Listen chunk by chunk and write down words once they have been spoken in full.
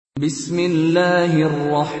بسم الله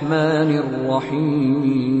الرحمن الرحيم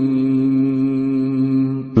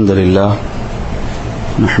الحمد لله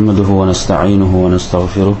نحمده ونستعينه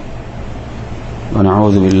ونستغفره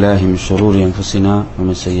ونعوذ بالله من شرور أنفسنا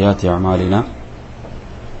ومن سيئات أعمالنا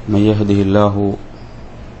من يهده الله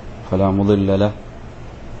فلا مضل له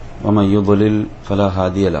ومن يضلل فلا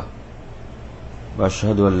هادي له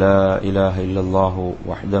وأشهد أن لا إله إلا الله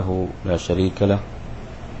وحده لا شريك له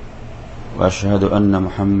وأشهد أن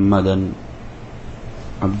محمدا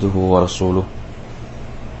عبده ورسوله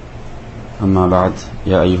أما بعد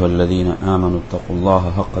يا أيها الذين آمنوا اتقوا الله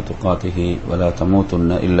حق تقاته ولا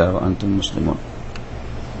تموتن إلا وأنتم مسلمون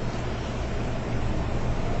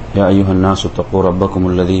يا أيها الناس اتقوا ربكم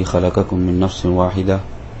الذي خلقكم من نفس واحدة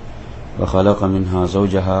وخلق منها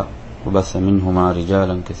زوجها وبث منهما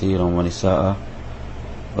رجالا كثيرا ونساء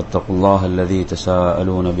واتقوا الله الذي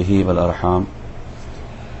تساءلون به والأرحام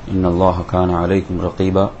إن الله كان عليكم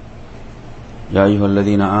رقيبا يا أيها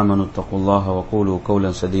الذين آمنوا اتقوا الله وقولوا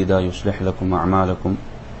قولا سديدا يصلح لكم أعمالكم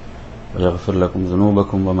ويغفر لكم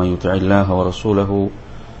ذنوبكم ومن يطع الله ورسوله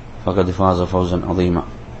فقد فاز فوزا عظيما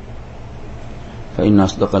فإن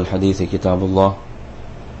أصدق الحديث كتاب الله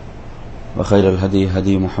وخير الهدي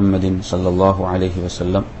هدي محمد صلى الله عليه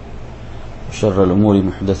وسلم وشر الأمور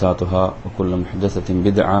محدثاتها وكل محدثة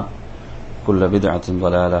بدعة وكل بدعة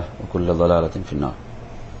ضلالة وكل ضلالة في النار.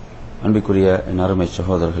 அன்பிற்குரிய என் அருமை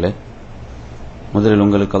சகோதரர்களே, முதலில்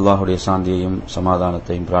உங்களுக்கு அல்லாஹுடைய சாந்தியையும்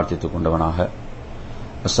சமாதானத்தையும் பிரார்த்தித்துக் கொண்டவனாக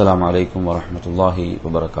அஸ்ஸலாமு அலைக்கும் வரஹ்மத்துல்லாஹி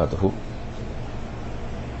வபரகாத்துஹு.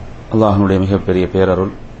 அல்லாஹ்வுடைய மிகப்பெரிய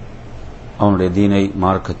பேரருள், அவனுடைய தீனை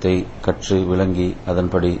மார்க்கத்தை கற்று விளங்கி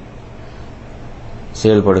அதன்படி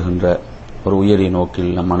செயல்படுகின்ற ஒரு உயரிய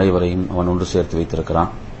நோக்கில் நம் அனைவரையும் அவன் ஒன்று சேர்த்து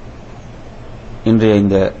வைத்திருக்கிறான். இன்றைய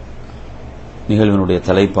இந்த நிகழ்வினுடைய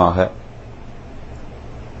தலைப்பாக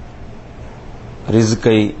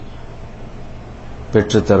ரிஸ்கை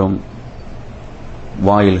பெற்றுத்தரும்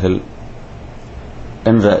வாயில்கள்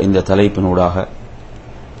என்ற இந்த தலைப்பினூடாக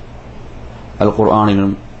அல்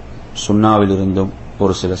குர்ஆனிலும் சுன்னாவிலிருந்தும்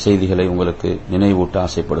ஒரு சில செய்திகளை உங்களுக்கு நினைவூட்ட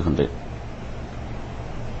ஆசைப்படுகின்றேன்.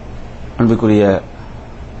 அன்புக்குரிய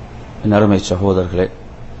அருமை சகோதரர்களே,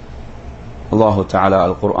 அல்லாஹு தஆலா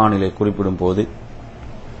அல் குர்ஆனிலே குறிப்பிடும் போது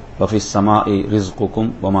வஃபிஸ் ஸமாஇ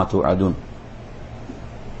ரிஸ்குக்கும் வமா துஅதுன்,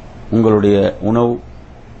 உங்களுடைய உணவு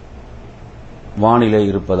வானிலே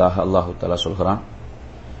இருப்பதாக அல்லாஹு தஆலா சொல்கிறான்.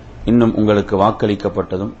 இன்னும் உங்களுக்கு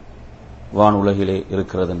வாக்களிக்கப்பட்டதும் வானுலகிலே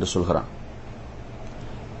இருக்கிறது என்று சொல்கிறான்.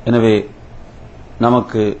 எனவே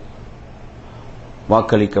நமக்கு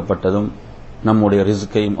வாக்களிக்கப்பட்டதும் நம்முடைய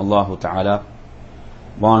ரிஸ்கையும் அல்லாஹு தஆலா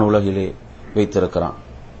வானுலகிலே வைத்திருக்கிறான்.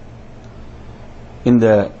 இந்த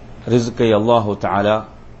ரிஸ்கை அல்லாஹு தஆலா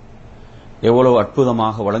எவ்வளவு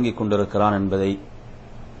அற்புதமாக வழங்கிக் கொண்டிருக்கிறான் என்பதை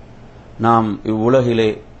நாம் இவ்வுலகிலே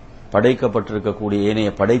படைக்கப்பட்டிருக்கக்கூடிய ஏனைய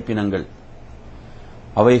படைப்பினங்கள்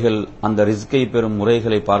அவைகள் அந்த ரிஸ்கை பெறும்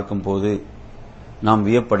முறைகளை பார்க்கும் போது நாம்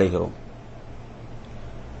வியப்படைகிறோம்.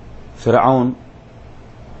 ஃபிர்அவுன்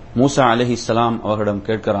மூசா அலைஹிஸ்ஸலாம் அவர்களிடம்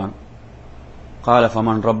கேட்கிறான், قال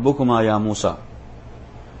فمن ربكما يا மூசா,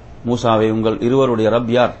 மூசாவே உங்கள் இருவருடைய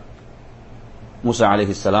ரப் யார்? மூசா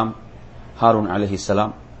அலைஹிஸ்ஸலாம், ஹாரூன்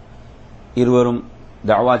அலைஹிஸ்ஸலாம் இருவரும்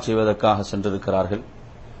தஅவா செய்வதற்காக சென்றிருக்கிறார்கள்.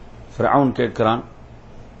 ஃபிர்அவுன் கேட்கிறான்,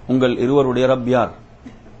 உங்கள் இருவருடைய ரப் யார்?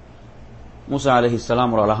 மூசா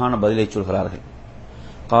அலைஹிஸ்ஸலாம் ஒரு அழகான பதிலை சொல்கிறார்கள்.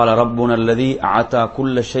 قال ربنا الذي اعطى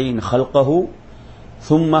كل شيء خلقه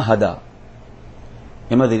ثم هدى.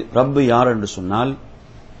 எமது ரப் யார் என்று சொன்னால்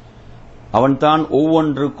அவன்தான்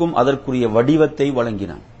ஒவ்வொன்றுக்கும் அதற்குரிய வடிவத்தை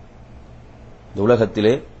வழங்கினான். இந்த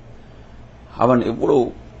உலகத்திலே அவன் எவ்வளவு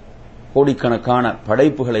கோடிக்கணக்கான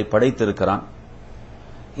படைப்புகளை படைத்திருக்கிறான்.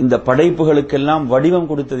 இந்த படைப்புகளுக்கெல்லாம் வடிவம்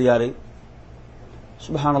கொடுத்தது யாரு?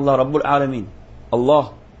 சுப்ஹானல்லாஹ், ரப்புல் ஆலமீன் அல்லாஹ்.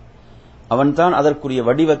 அவன்தான் அதற்குரிய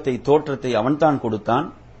வடிவத்தை, தோற்றத்தை அவன்தான் கொடுத்தான்.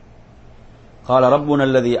 قال ربنا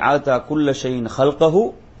الذي اعطى كل شيء خلقه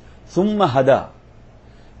ثم هدى.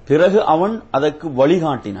 பிறகு அவன் அதற்கு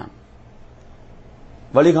வழிகாட்டினான்.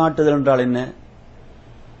 வழிகாட்டுதல் என்றால் என்ன?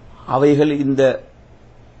 அவைகள் இந்த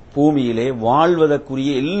பூமியிலே வாழ்வதற்குரிய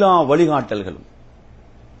எல்லா வழிகாட்டல்களும்,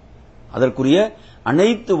 அதற்குரிய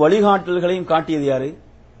அனைத்து வழிகாட்டல்களையும் காட்டியது யாரு?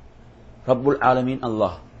 ரப்புல் ஆலமீன்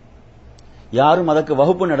அல்லாஹ். யாரும் அதற்கு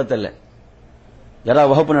வகுப்பு நடத்தல.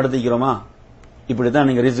 யாராவது வகுப்பு நடத்திக்கிறோமா? இப்படித்தான்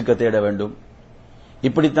நீங்க ரிஸ்கை தேட வேண்டும்,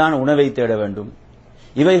 இப்படித்தான் உணவை தேட வேண்டும்,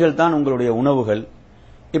 இவைகள் தான் உங்களுடைய உணவுகள்.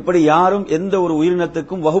 இப்படி யாரும் எந்த ஒரு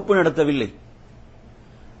உயிரினத்துக்கும் வகுப்பு நடத்தவில்லை.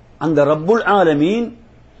 அந்த ரப்புல் ஆலமீன்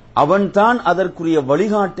அவன்தான் அதற்குரிய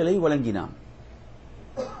வழிகாட்டலை வழங்கினான்.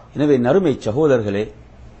 எனவே நறுமை சகோதரர்களே,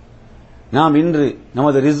 நாம் இன்று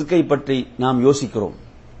நமது ரிஸ்கை பற்றி நாம் யோசிக்கிறோம்.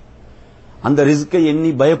 அந்த ரிஸ்கை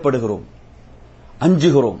எண்ணி பயப்படுகிறோம்,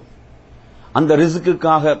 அஞ்சுகிறோம். அந்த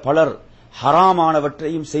ரிஸ்க்குக்காக பலர்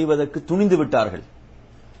ஹராமானவற்றையும் செய்வதற்கு துணிந்து விட்டார்கள்.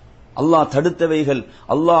 அல்லாஹ் தடுத்தவைகள்,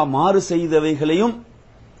 அல்லாஹ் மாறு செய்தவைகளையும்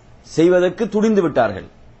செய்வதற்கு துணிந்து விட்டார்கள்.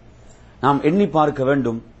 நாம் எண்ணி பார்க்க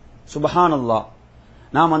வேண்டும், சுப்ஹானல்லாஹ்,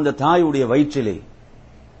 நாம் அந்த தாயுடைய வயிற்றிலே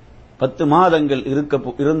 10 மாதங்கள்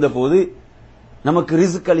இருந்தபோது நமக்கு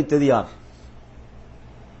ரிஸ்க் அளித்தது யார்?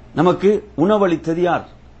 நமக்கு உணவளித்தது யார்?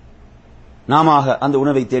 நாம அந்த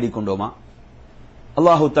உணவை தேடிக்கொண்டோமா?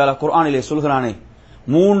 அல்லாஹு தஆலா குர்ஆனிலே சொல்கிறானே,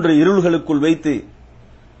 3 இருள்களுக்குள் வைத்து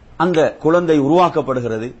அந்த குழந்தை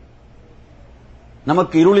உருவாக்கப்படுகிறது.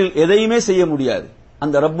 நமக்கு இருளில் எதையுமே செய்ய முடியாது.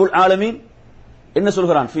 அந்த ரப்புல் ஆலமீன் என்ன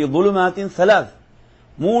சொல்கிறான்? ஃபீ ظுலுமாத்தின் ஸலாஸ்,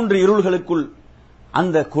 3 இருள்களுக்குள்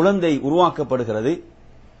அந்த குழந்தை உருவாக்கப்படுகிறது.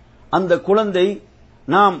 அந்த குழந்தை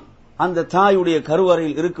நாம் அந்த தாயுடைய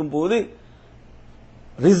கருவறையில் இருக்கும் போது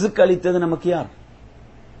ரிஸ்க் அளித்தது நமக்கு யார்?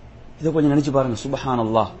 இதை கொஞ்சம் நினைச்சு பாருங்க.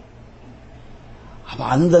 சுப்ஹானல்லாஹ். அப்ப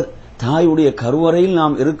அந்த தாயுடைய கருவறையில்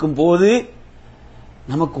நாம் இருக்கும் போது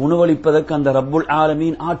நமக்கு உணவளிப்பதற்கு அந்த ரப்புல்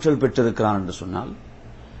ஆலமீன் ஆற்றல் பெற்றிருக்கிறான் என்று சொன்னால்,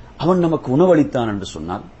 அவன் நமக்கு உணவளித்தான் என்று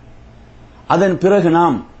சொன்னால், அதன் பிறகு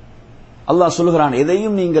நாம், அல்லாஹ் சொல்கிறான்,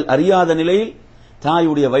 எதையும் நீங்கள் அறியாத நிலையில்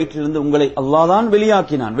தாயுடைய வயிற்றிலிருந்து உங்களை அல்லாஹ் தான்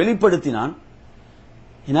வெளியாக்கினான், வெளிப்படுத்தினான்.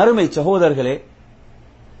 என் அருமை சகோதரர்களே,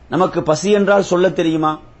 நமக்கு பசி என்றால் சொல்ல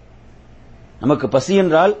தெரியுமா? நமக்கு பசி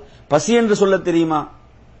என்றால் பசி என்று சொல்ல தெரியுமா?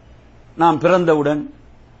 நாம் பிறந்தவுடன்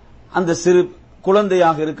அந்த சிறு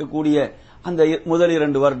குழந்தையாக இருக்கக்கூடிய அந்த முதல்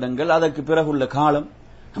 2 வருடங்கள், அதற்கு பிறகுள்ள காலம்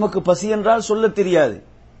நமக்கு பசி என்றால் சொல்ல தெரியாது.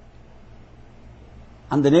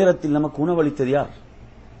 அந்த நேரத்தில் நமக்கு உணவளித்தது யார்?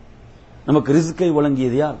 நமக்கு ரிஸ்கை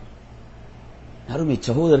வழங்கியது யார்? அருமை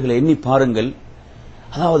சகோதரர்களை எண்ணி பாருங்கள்.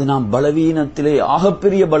 அதாவது நாம் பலவீனத்திலே,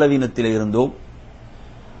 ஆகப்பெரிய பலவீனத்திலே இருந்தோம்.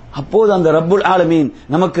 அப்போது அந்த ரப்புல் ஆலமீன்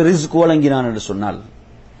நமக்கு ரிஸ்க் வழங்கினான் என்று சொன்னால்,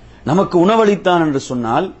 நமக்கு உணவளித்தான் என்று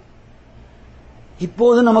சொன்னால்,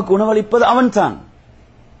 இப்போது நமக்கு உணவளிப்பது அவன்தான்.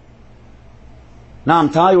 நாம்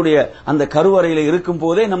தாயுடைய அந்த கருவறையில் இருக்கும்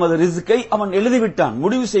போதே நமது ரிஸ்கை அவன் எழுதிவிட்டான்,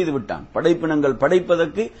 முடிவு செய்து விட்டான். படைப்பினங்கள்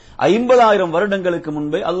படைப்பதற்கு 50,000 வருடங்களுக்கு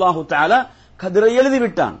முன்பே அல்லாஹு தஆலா கதிரை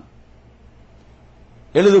எழுதிவிட்டான்.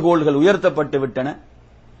 எழுதுகோள்கள் உயர்த்தப்பட்டு விட்டன,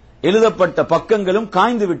 எழுதப்பட்ட பக்கங்களும்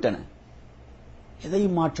காய்ந்து விட்டன.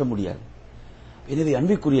 எதையும் மாற்ற முடியாது. எனவே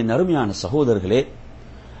அன்பிற்குரிய நறுமையான சகோதரர்களே,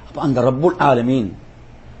 அந்த ரப்புல் ஆலமீன்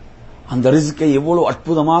அந்த ரிஸ்கை எவ்வளவு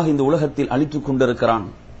அற்புதமாக இந்த உலகத்தில் அளித்துக் கொண்டிருக்கிறான்,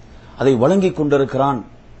 அதை வழங்கிக் கொண்டிருக்கிறான்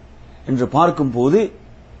என்று பார்க்கும் போது,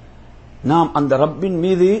 நாம் அந்த ரப்பின்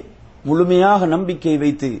மீது முழுமையாக நம்பிக்கை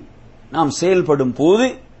வைத்து நாம் செயல்படும் போது,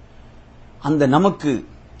 அந்த நமக்கு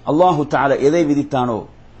அல்லாஹு தஆலா எதை விதித்தானோ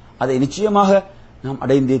அதை நிச்சயமாக நாம்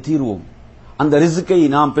அடைந்தே தீர்வோம். அந்த ரிஸ்கை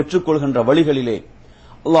நாம் பெற்றுக்கொள்கின்ற வழிகளிலே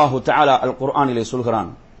அல்லாஹு தஆலா அல் குர்ஆனிலே சொல்கிறான்.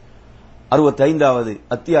 65வது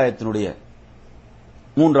அத்தியாயத்தினுடைய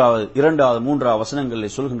 2வது 3வது வசனங்களிலே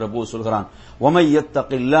சொல்கின்ற போது சொல்கிறான், وَمَن يَتَّقِ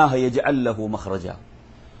اللَّهَ يَجْعَل لَّهُ مَخْرَجًا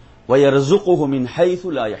وَيَرْزُقْهُ مِنْ حَيْثُ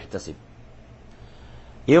لَا يَحْتَسِبُ.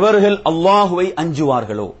 எவர்கள் அல்லாஹ்வை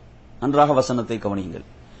அஞ்சுவார்களோ, நன்றாக வசனத்தை கவனியுங்கள்,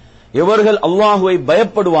 எவர்கள் அல்லாஹ்வை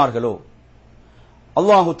பயப்படுவார்களோ,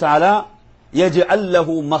 அல்லாஹு தஆலா يَجْعَل لَّهُ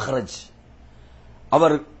مَخْرَج,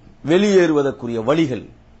 அவர் வெளியேறுவதற்குரிய வழிகள்,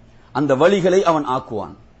 அந்த வழிகளை அவன்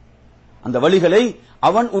ஆக்குவான், அந்த வழிகளை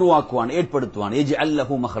அவன் உருவாக்குவான், ஏற்படுத்துவான். يَجْعَل لَّهُ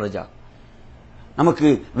مَخْرَجًا. நமக்கு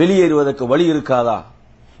வெளியேறுவதற்கு வழி இருக்காதா,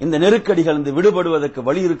 இந்த நெருக்கடிகளிலிருந்து விடுபடுவதற்கு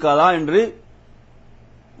வழி இருக்காதா என்று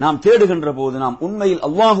நாம் தேடுகின்ற போது, நாம் உண்மையில்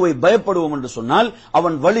அல்லாஹ்வை பயப்படுவோம் என்று சொன்னால்,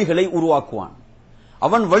 அவன் வழிகளை உருவாக்குவான்,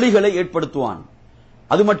 அவன் வழிகளை ஏற்படுத்துவான்.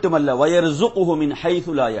 அது மட்டுமல்ல, وَيَرْزُقُهُ مِنْ حَيْثُ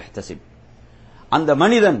لَا يَحْتَسِبُ. அந்த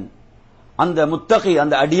மனிதன், அந்த முத்தகி,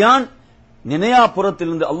 அந்த அடியான் நினையா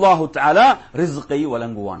புறத்திலிருந்து அல்லாஹு தஆலா ரிஸ்கை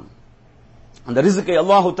வழங்குவான். அந்த ரிஸ்கை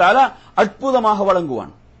அல்லாஹு தஆலா அற்புதமாக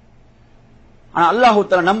வழங்குவான். ஆனா அல்லாஹு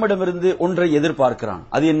தஆலா நம்மிடமிருந்து ஒன்றை எதிர்பார்க்கிறான்.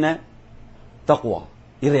 அது என்ன? தக்வா,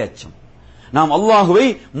 இறையச்சம். நாம் அல்லாஹுவை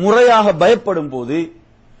முறையாக பயப்படும் போது,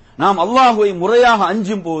 நாம் அல்லாஹுவை முறையாக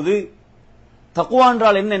அஞ்சும் போது, தக்வா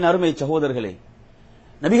என்றால் என்ன அருமை சகோதரர்களே?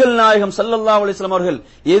 நபிகள் நாயகம் ஸல்லல்லாஹு அலைஹி வஸல்லம் அவர்கள்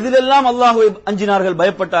எதிலெல்லாம் அல்லாஹுவை அஞ்சினார்கள்,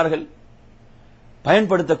 பயப்பட்டார்கள்?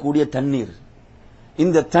 பயன்படுத்தக்கூடிய தண்ணீர்,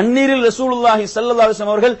 இந்த தண்ணீரில் ரசூலுல்லாஹி ஸல்லல்லாஹு அலைஹி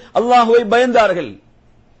வஸல்லம் அவர்கள் அல்லாஹுவை பயந்தார்கள்.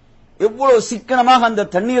 எவ்வளவு சிக்கனமாக அந்த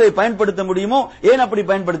தண்ணீரை பயன்படுத்த முடியுமோ, ஏன் அப்படி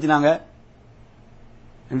பயன்படுத்தினாங்க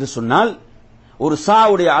என்று சொன்னால், ஒரு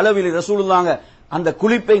சாவுடைய அளவில் ரசூலுல்லாஹ் அந்த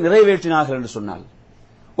குளிப்பை நிறைவேற்றினார்கள் என்று சொன்னால்,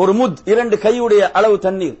 ஒரு முத், 2 கையுடைய அளவு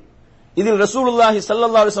தண்ணீர், இதில் ரசூலுல்லாஹி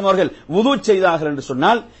ஸல்லல்லாஹு அலைஹி வஸல்லம் அவர்கள் வுது செய்தார்கள் என்று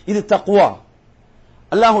சொன்னால், இது தக்வா.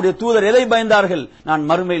 அல்லாஹ்வுடைய தூதர் எதை பயந்தார்கள்? நான்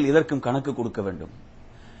மறுமையில் இதற்கும் கணக்கு கொடுக்க வேண்டும்,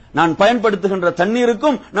 நான் பயன்படுத்துகின்ற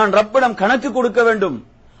தண்ணீருக்கும் நான் ரப்பிடம் கணக்கு கொடுக்க வேண்டும்.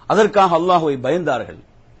 அதற்காக அல்லாஹ்வை பயந்தார்கள்.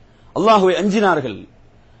 அல்லாஹ்வை அஞ்சினார்கள்.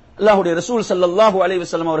 அல்லாஹ்வுடைய ரசூல் ஸல்லல்லாஹு அலைஹி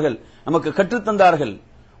வஸல்லம் அவர்கள் நமக்கு கற்றுத்தந்தார்கள்,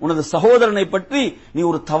 உனது சகோதரனை பற்றி நீ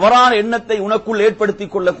ஒரு தவறான எண்ணத்தை உனக்குள்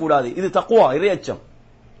ஏற்படுத்திக் கொள்ளக்கூடாது. இது தக்வா, இறையச்சம்.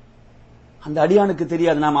 அந்த அடியானுக்கு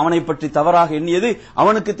தெரியாது, நாம் அவனை பற்றி தவறாக எண்ணியது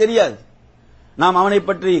அவனுக்கு தெரியாது. நாம் அவனை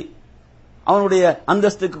பற்றி அவனுடைய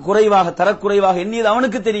அந்தஸ்துக்கு குறைவாக, தரக்குறைவாக எண்ணியது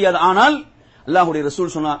அவனுக்கு தெரியாது. ஆனால் அல்லாஹ்வுடைய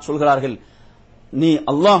ரசூல் சொல்கிறார்கள், நீ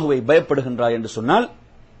அல்லாஹ்வை பயப்படுகின்றாய் என்று சொன்னால்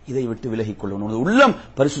இதை விட்டு விலகிக் கொள்ளணும், உனது உள்ளம்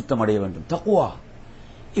பரிசுத்தம் அடைய வேண்டும். தக்வா.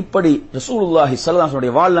 இப்படி ரசூலுல்லாஹி ஸல்லல்லாஹு அலைஹி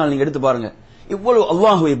வஸல்லம் வாழ்நாள் நீங்க எடுத்து பாருங்க, இவ்வளவு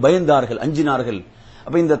அல்லாஹ்வை பயந்தார்கள், அஞ்சினார்கள்.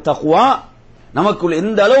 அப்ப இந்த தக்வா நமக்குள்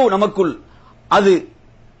எந்த அளவு நமக்குள் அது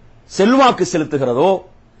செல்வாக்கு செலுத்துகிறதோ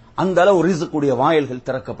அந்த அளவு ரிஸ்குடைய வாயில்கள்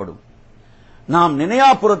திறக்கப்படும். நாம்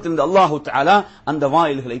நினையாபுரத்திலிருந்து அல்லாஹு தஆலா அந்த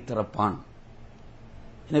வாயில்களை திறப்பான்.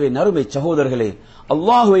 எனவே நறுமை சகோதரர்களே,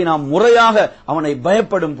 அல்லாஹுவை நாம் முறையாக அவனை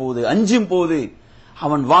பயப்படும் போது, அஞ்சும் போது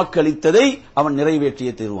அவன் வாக்களித்ததை அவன்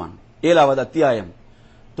நிறைவேற்றியே தருவான். 7வது அத்தியாயம்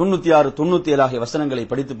 96, 97 ஆகிய வசனங்களை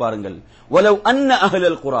படித்து பாருங்கள். வலவ் அன்ன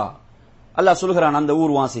அஹ்லல் குரா, அல்லாஹ் சொல்கிறான், அந்த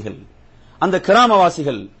ஊர்வாசிகள், அந்த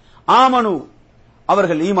கிராமவாசிகள், ஆமனு,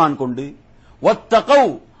 அவர்கள் ஈமான் கொண்டு,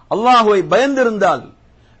 வத்தகவ், அல்லாஹுவை பயந்திருந்தால்,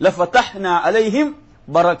 லஃபதஹ்னா அலைஹிம்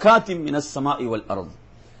பரகாத்தின் மினஸ் ஸமாஇ வல் அர்த்,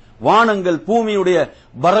 வானங்கள் பூமியுடைய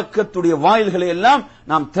பரக்கத்துடைய வாயில்களை எல்லாம்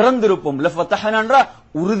நாம் திறந்திருப்போம். லஃபதஹ்னா என்றால்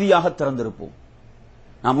உறுதியாக திறந்திருப்போம்,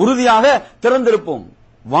 நாம் உறுதியாக திறந்திருப்போம்.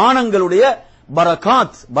 வானங்களுடைய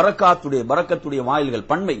பரகாத், பரக்கத்துடைய வாயில்கள்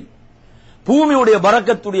பன்மை, பூமியுடைய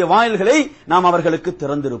பரக்கத்துடைய வாயில்களை நாம் அவர்களுக்கு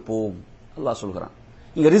திறந்திருப்போம். அல்லாஹ் சொல்கிறான்.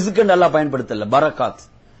 இங்க ரிஸ்க் என்று அல்லாஹ் பயன்படுத்தல, பரக்காத்.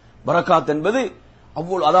 பரக்காத் என்பது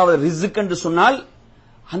அவ்வளவு, அதாவது ரிஸ்க் என்று சொன்னால்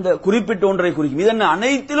அந்த குறிப்பிட்ட ஒன்றை குறிக்கும். இது என்ன?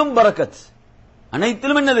 அனைத்திலும் பரக்கத்,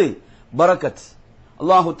 அனைத்திலும் என்னது? பரக்கத்.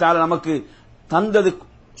 அல்லாஹு தஆலா நமக்கு தந்தது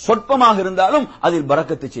சொற்பமாக இருந்தாலும் அதில்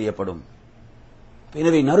பரக்கத்து செய்யப்படும்.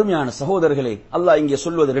 எனவே நறுமையான சகோதரர்களே, அல்லாஹ் இங்கே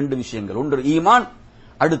சொல்வது 2 விஷயங்கள். ஒன்று ஈமான்,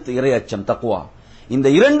 அடுத்து இறையச்சம், தக்வா. இந்த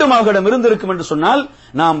இரண்டும் அவர்களிடம் இருந்திருக்கும் என்று சொன்னால்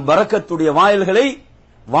நாம் பரக்கத்துடைய வாயில்களை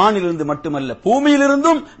வானிலிருந்து மட்டுமல்ல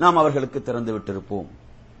பூமியிலிருந்தும் நாம் அவர்களுக்கு திறந்து விட்டிருப்போம்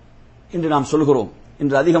என்று நாம் சொல்கிறோம்.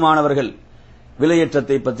 இன்று அதிகமானவர்கள்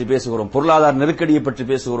விலையேற்றத்தை பற்றி பேசுகிறோம், பொருளாதார நெருக்கடியை பற்றி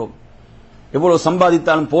பேசுகிறோம், எவ்வளவு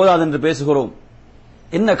சம்பாதித்தாலும் போதாது என்று பேசுகிறோம்.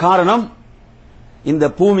 என்ன காரணம்? இந்த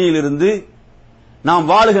பூமியிலிருந்து, நாம்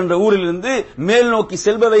வாழுகின்ற ஊரிலிருந்து மேல் நோக்கி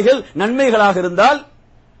செல்பவைகள் நன்மைகளாக இருந்தால்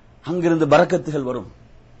அங்கிருந்து பரக்கத்துகள் வரும்.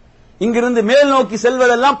 இங்கிருந்து மேல் நோக்கி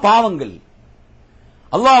செல்வதெல்லாம் பாவங்கள்,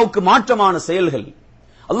 அல்லாஹ்வுக்கு மாற்றமான செயல்கள்,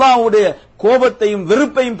 அல்லாஹ்வுடைய கோபத்தையும்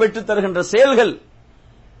வெறுப்பையும் பெற்றுத் தருகின்ற செயல்கள்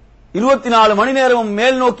 24 மணி நேரமும்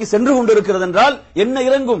மேல் நோக்கி சென்று கொண்டிருக்கிறது என்றால் என்ன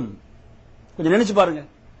இறங்கும்? கொஞ்சம் நினைச்சு பாருங்க.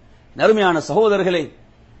 நறுமையான சகோதரர்களே,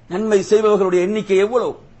 நன்மை செய்பவர்களுடைய எண்ணிக்கை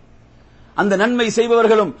எவ்வளவு? அந்த நன்மை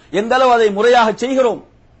செய்பவர்களும் எந்த அளவு அதை முறையாக செய்கிறோம்?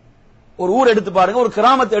 ஒரு ஊர் எடுத்து பாருங்க, ஒரு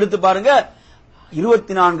கிராமத்தை எடுத்து பாருங்க,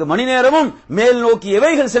 24 மணி நேரமும் மேல் நோக்கி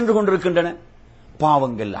எவைகள் சென்று கொண்டிருக்கின்றன?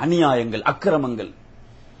 பாவங்கள், அநியாயங்கள், அக்கிரமங்கள்.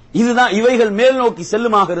 இதுதான் இவைகள் மேல் நோக்கி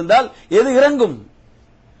செல்லுமாக இருந்தால் எது இறங்கும்?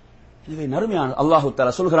 எனவே நறுமையான அல்லாஹு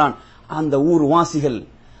தஆலா சொல்கிறான், அந்த ஊர் வாசிகள்,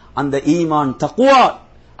 அந்த ஈமான் தக்வா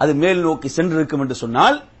அது மேல் நோக்கி சென்றிருக்கும் என்று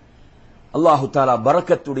சொன்னால் அல்லாஹு தஆலா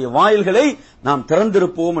பரக்கத்துடைய வாயில்களை நாம்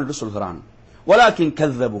திறந்திருப்போம் என்று சொல்கிறான். வலாக்கின்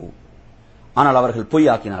கذبوا, ஆனால் அவர்கள்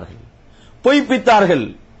பொய்யாக்கினார்கள், பொய்ப்பித்தார்கள்.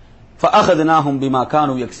 فأخذناهم بما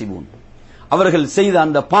كانوا يكسبون, அவர்கள் செய்த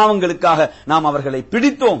அந்த பாவங்களுக்காக நாம் அவர்களை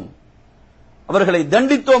பிடித்தோம், அவர்களை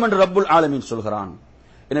தண்டித்தோம் என்று ரப்புல் ஆலமீன் சொல்கிறான்.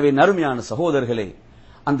 எனவே நறுமையான சகோதரர்களே,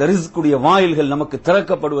 அந்த ரிஸ்குடைய வாயில்கள் நமக்கு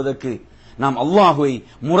திறக்கப்படுவதற்கு நாம் அல்லாஹ்வை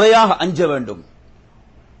முறையாக அஞ்ச வேண்டும்.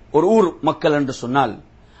 ஒரு ஊர் மக்கள் என்று சொன்னால்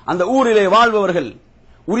அந்த ஊரிலே வாழ்பவர்கள்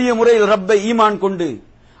உரிய முறையில் ரப்பை ஈமான் கொண்டு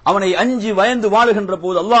அவனை அஞ்சி பயந்து வாழுகின்ற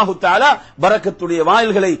போது அல்லாஹு தஆலா பரக்கத்துடைய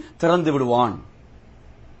வாயில்களை திறந்து விடுவான்.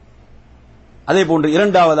 அதே போன்று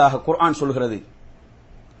இரண்டாவதாக குர்ஆன் சொல்கிறது,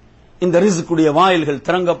 இந்த ரிஸ்குடைய வாயில்கள்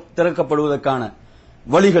திறக்கப்படுவதற்கான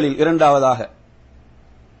வழிகளில்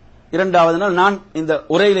இரண்டாவது நான் இந்த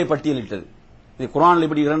உரையிலே பட்டியலிட்டது. இது குர்ஆனில்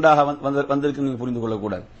இப்படி இரண்டாக வந்திருக்கு நீங்க புரிந்து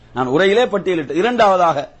கொள்ளக்கூடாது. நான் உரையிலே பட்டியலிட்டது.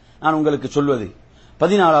 இரண்டாவதாக நான் உங்களுக்கு சொல்வது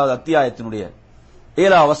 14வது அத்தியாயத்தினுடைய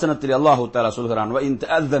 7வது வசனத்தில் அல்லாஹு தஆலா சொல்கிறான், வ இன்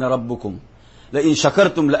தஅذன ரப்புக்கும் லஇன்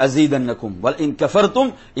ஷகர்தும் லஅஸீதன்னகும் வ இன்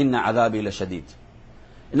கஃபர்தும் இன்ன அஸாபி லஷதீத்.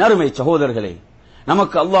 நறுமை சகோதரர்களே,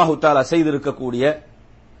 நமக்கு அல்லாஹு தஆலா செய்திருக்கக்கூடிய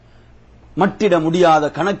மட்டிட முடியாத,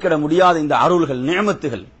 கணக்கிட முடியாத இந்த அருள்கள்,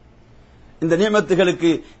 நிஅமத்துகள், இந்த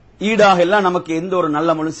நிஅமத்துகளுக்கு ஈடாக எல்லாம் நமக்கு எந்த ஒரு நல்ல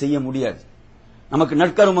அமலும் செய்ய முடியாது. நமக்கு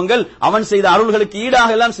நற்கருமங்கள் அவன் செய்த அருள்களுக்கு ஈடாக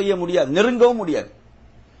எல்லாம் செய்ய முடியாது, நெருங்கவும் முடியாது.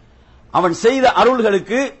 அவன் செய்த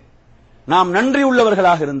அருள்களுக்கு நாம் நன்றி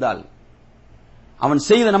உள்ளவர்களாக இருந்தால், அவன்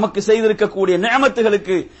நமக்கு செய்திருக்கக்கூடிய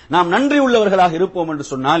நிஅமத்துகளுக்கு நாம் நன்றி உள்ளவர்களாக இருப்போம் என்று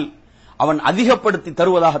சொன்னால் அவன் அதிகப்படுத்தி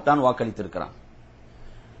தருவதாகத்தான் வாக்களித்திருக்கிறான்.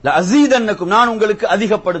 லஅஸீதன்னக்கும், நான் உங்களுக்கு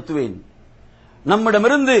அதிகப்படுத்துவேன்.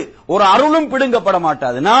 நம்மிடமிருந்து ஒரு அருளும் பிடுங்கப்பட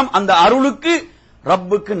மாட்டாது. நாம் அந்த அருளுக்கு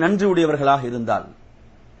ரப்புக்கு நன்றி உடையவர்களாக இருந்தால்.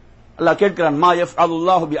 அல்லாஹ் கேட்கிறான், மா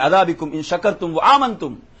யஃஅலுல்லாஹு பிஅதாபிக்கும் இன் ஷக்கர்தும் வ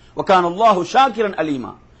ஆமன்தும் வ கான அல்லாஹு ஷாக்கிரன்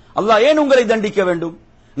அலீமா. அல்லாஹ் ஏன் உங்களை தண்டிக்க வேண்டும்?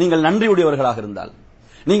 நீங்கள் நன்றி உடையவர்களாக இருந்தால்,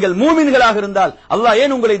 நீங்கள் மூமின்களாக இருந்தால் அல்லாஹ்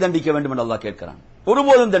ஏன் உங்களை தண்டிக்க வேண்டும் என்று அல்லாஹ் கேட்கிறான்.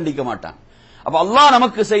 ஒருபோதும் தண்டிக்க மாட்டான். அப்ப அல்லாஹ்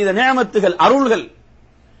நமக்கு செய்த நிஅமத்துகள், அருள்கள்,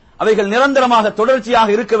 அவைகள் நிரந்தரமாக தொடர்ச்சியாக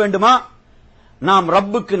இருக்க வேண்டுமா? நாம்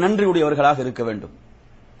ரப்புக்கு நன்றி உடையவர்களாக இருக்க வேண்டும்.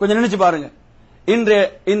 கொஞ்சம் நினைச்சு பாருங்க. இன்றைய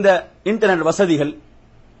இந்த இன்டர்நெட் வசதிகள்,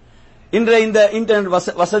 இன்றைய இந்த இன்டர்நெட்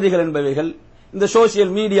வசதிகள் என்பவைகள், இந்த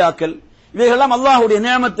சோசியல் மீடியாக்கள், இவைகளெல்லாம் அல்லாஹ்வுடைய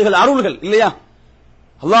நிஅமத்துகள், அருள்கள் இல்லையா?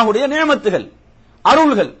 அல்லாஹ்வுடைய நிஅமத்துகள்,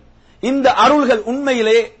 அருள்கள். இந்த அருள்கள்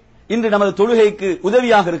உண்மையிலே இன்று நமது தொழுகைக்கு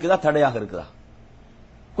உதவியாக இருக்குதா, தடையாக இருக்குதா?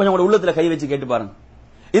 கொஞ்சம் கூட உள்ளத்துல கை வச்சு கேட்டு பாருங்க.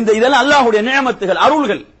 இதெல்லாம் அல்லாஹ்வுடைய நிஅமத்துகள்,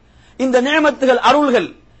 அருள்கள். இந்த நிஅமத்துகள், அருள்கள்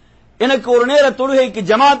எனக்கு ஒரு நேர தொழுகைக்கு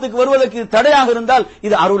ஜமாத்துக்கு வருவதற்கு தடையாக இருந்தால்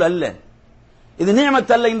இது அருள் அல்ல, இது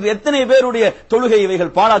நிஅமத் அல்ல. இன்று எத்தனை பேருடைய தொழுகை இவைகள்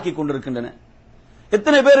பாழாக்கி கொண்டிருக்கின்றன.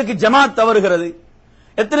 எத்தனை பேருக்கு ஜமாத் தவறுகிறது,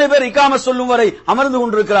 எத்தனை பேர் இகாமத் சொல்லும் வரை அமர்ந்து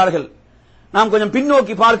கொண்டிருக்கிறார்கள். நாம் கொஞ்சம்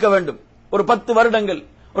பின்னோக்கி பார்க்க வேண்டும். ஒரு 10 வருடங்கள்,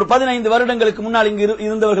 ஒரு 15 வருடங்களுக்கு முன்னால் இங்கு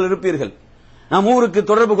இருந்தவர்கள் இருப்பீர்கள். நாம் ஊருக்கு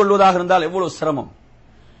தொடர்பு கொள்வதாக இருந்தால் எவ்வளவு சிரமம்,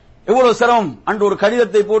 எவ்வளவு சிரமம். அன்று ஒரு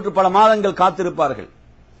கடிதத்தை போட்டு பல மாதங்கள் காத்திருப்பார்கள்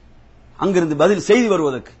அங்கிருந்து பதில் செய்தி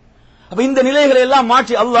வருவதற்கு. அப்ப இந்த நிலைகளை எல்லாம்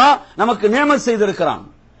மாற்றி அல்லாஹ் நமக்கு நிஅமத் செய்திருக்கிறான்,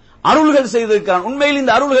 அருள்கள் செய்திருக்கிறான். உண்மையில்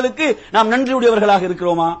இந்த அருள்களுக்கு நாம் நன்றியுடையவர்களாக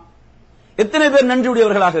இருக்கிறோமா? எத்தனை பேர்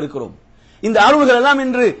நன்றியுடையவர்களாக இருக்கிறோம்? இந்த அருள்கள் எல்லாம்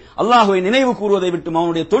இன்று அல்லாஹ்வை நினைவு கூறுவதை விட்டும்,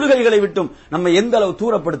 அவனுடைய தொழுகைகளை விட்டும் நம்மை எந்த அளவு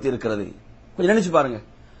தூரப்படுத்தி இருக்கிறது. கொஞ்சம் நினைச்சு பாருங்க.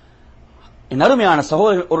 என் அருமையான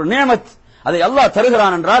சகோதரர்கள், ஒரு நிஅமத் அதை அல்லாஹ்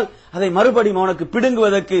தருகிறான் என்றால் அதை மறுபடியும் அவனுக்கு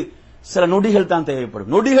பிடுங்குவதற்கு சில நொடிகள் தான்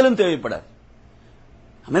தேவைப்படும், நொடிகளும் தேவைப்படாது.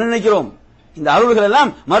 நம்ம என்ன நினைக்கிறோம்? இந்த அருள்கள் எல்லாம்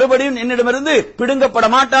மறுபடியும் என்னிடமிருந்து பிடுங்கப்பட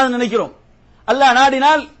மாட்டான்னு நினைக்கிறோம். அல்லாஹ்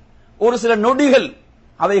நாடினால் ஒரு சில நொடிகள்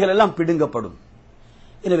அவைகள் எல்லாம் பிடுங்கப்படும்.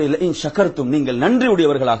 எனவே இன் ஷக்கர்தும், நீங்கள் நன்றி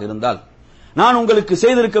உடையவர்களாக இருந்தால், நான் உங்களுக்கு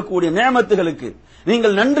செய்திருக்கக்கூடிய நிஅமத்துகளுக்கு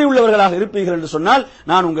நீங்கள் நன்றி உள்ளவர்களாக இருப்பீர்கள் என்று சொன்னால்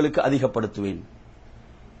நான் உங்களுக்கு அதிகப்படுத்துவேன்.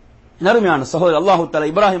 நறுமையான சகோதரர், அல்லாஹு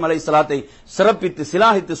தஆலா இப்ராஹிம் அலைஹிஸ்ஸலாத்தை சிறப்பித்து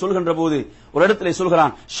சிலாகித்து சொல்கின்ற போது ஒரு இடத்திலே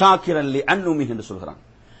சொல்கிறான், ஷாக்கிரன் லி அன்உமிஹி என்று சொல்கிறான்.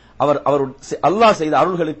 அவர் அல்லாஹ் செய்த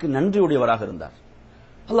அருள்களுக்கு நன்றியுடையவராக இருந்தார்,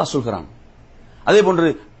 அல்லாஹ் சொல்கிறான். அதே போன்று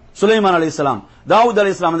சுலைமான் அலைஹிஸ்ஸலாம், தாவூத்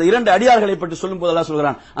அலைஹிஸ்ஸலாம், அந்த 2 அடியார்களை பற்றி சொல்லும் போது அல்லாஹ்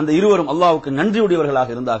சொல்கிறான், அந்த இருவரும் அல்லாஹ்வுக்கு நன்றியுடையவர்களாக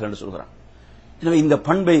இருந்தார்கள் என்று சொல்கிறான். எனவே இந்த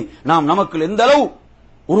பண்பை நாம் நமக்கு எந்த அளவு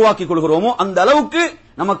உருவாக்கிக் கொள்கிறோமோ அந்த அளவுக்கு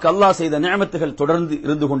நமக்கு அல்லாஹ் செய்த நிஅமத்துகள் தொடர்ந்து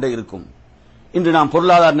இருந்து கொண்டே இருக்கும். இன்று நாம்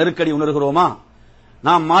பொருளாதார நெருக்கடி உணர்கிறோமா?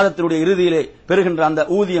 நாம் மாதத்தினுடைய இறுதியிலே பெறுகின்ற அந்த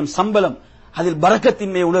ஊதியம், சம்பளம், அதில்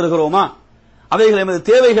பரக்கத்தின்மை உணர்கிறோமா? அவைகள் எமது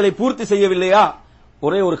தேவைகளை பூர்த்தி செய்யவில்லையா?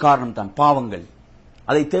 ஒரே ஒரு காரணம் தான், பாவங்கள்.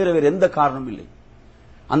 அதை தவிர வேறு எந்த காரணமும் இல்லை.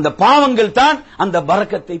 அந்த பாவங்கள் தான் அந்த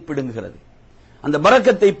பரக்கத்தை பிடுங்குகிறது. அந்த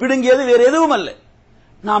பரக்கத்தை பிடுங்கியது வேறு எதுவும் அல்ல,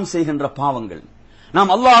 நாம் செய்கின்ற பாவங்கள்.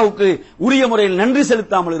 நாம் அல்லாஹ்வுக்கு உரிய முறையில் நன்றி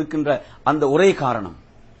செலுத்தாமல் இருக்கின்ற அந்த ஒரே காரணம்.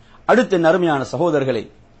 அடுத்த அருமையான சகோதரர்களே,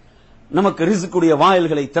 நமக்கு ரிஸ்குடைய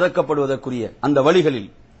வாயில்களை திறக்கப்படுவதற்குரிய அந்த வழிகளில்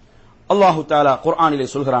அல்லாஹு தஆலா குர்ஆனிலே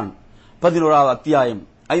சொல்கிறான். 11வது அத்தியாயம்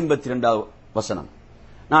 52வது வசனம்,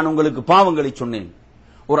 நான் உங்களுக்கு பாவங்களை சொன்னேன்.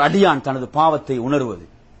 ஒரு அடியான் தனது பாவத்தை உணர்வது,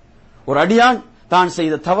 ஒரு அடியான் தான்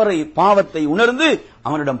செய்த தவறை, பாவத்தை உணர்ந்து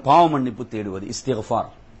அவனிடம் பாவ மன்னிப்பு தேடுவது, இஸ்திக்ஃபார்,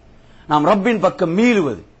 நாம் ரப்பின் பக்கம்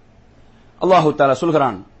மீளுவது. அல்லாஹு தஆலா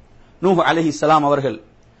சொல்கிறான், நூஹ் அலைஹிஸ்ஸலாம் அவர்கள்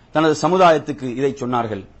தனது சமுதாயத்துக்கு இதை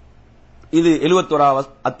சொன்னார்கள். இது 71வது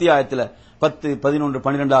அத்தியாயத்தில் 10, 11,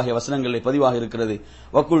 12 ஆகிய வசனங்களில் பதிவாக இருக்கிறது.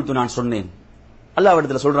 வக்குல்து, நான் சொன்னேன்.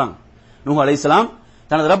 அல்லாஹ்விடத்தில் சொல்றாங்க, நூஹ் அலைஹிஸ்ஸலாம்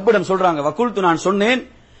தனது ரப்பிடம் சொல்றாங்க, வக்குல்து, நான் சொன்னேன்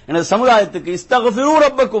எனது சமுதாயத்துக்கு, இஸ்தக்ஃபிரு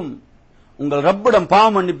ரப்பக்கும், உங்கள் ரப்பிடம் பாவ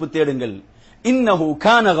மன்னிப்பு தேடுங்கள். இன்னஹு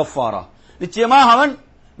கான கஃபாரா, நிச்சயமாக அவன்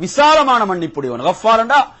விசாலமான மன்னிப்புடையவன். கஃபார்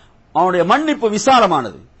என்றா அவனுடைய மன்னிப்பு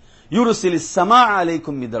விசாலமானது. யுர்சிலிஸ் ஸமா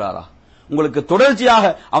அலைக்கும் மித்ராரா, உங்களுக்கு தொடர்ச்சியாக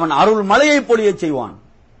அவன் அருள் மழையை பொழிய செய்வான்.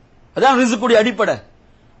 அதான் ரிஸ்குடைய அடிப்படை.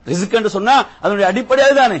 ரிஸ்க் என்று சொன்னா அதனுடைய அடிப்படை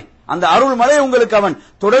அதுதானே. அந்த அருள் மழை உங்களுக்கு அவன்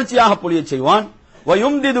தொடர்ச்சியாக பொழிய செய்வான்.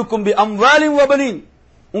 வயும்திதுக்கும் பி அம்வாலின் வபனீன்,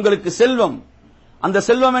 உங்களுக்கு செல்வம், அந்த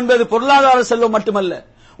செல்வம் என்பது பொருளாதார செல்வம் மட்டுமல்ல,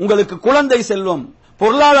 உங்களுக்கு குழந்தை செல்வம்,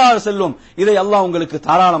 பொருளாதார செல்வம், இதை அல்லாஹ் உங்களுக்கு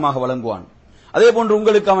தாராளமாக வழங்குவான். அதே போன்று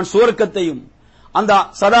உங்களுக்கு அவன் சுவர்க்கத்தையும், அந்த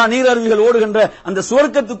சதா நீரருவிகள் ஓடுகின்ற அந்த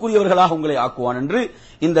சுவர்க்கத்துக்குரியவர்களாக உங்களை ஆக்குவான் என்று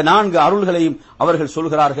இந்த 4 அருள்களையும் அவர்கள்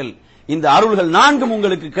சொல்கிறார்கள். இந்த அருள்கள் 4ம்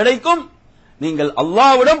உங்களுக்கு கிடைக்கும் நீங்கள்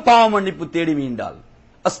அல்லாஹ்விடம் பாவ மன்னிப்பு தேடி மீண்டால்.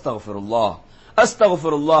 அஸ்தக்ஃபிருல்லாஹ்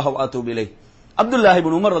அஸ்தக்ஃபிருல்லாஹ் வ அத்தூபு இலைஹ். அப்துல்லாஹ்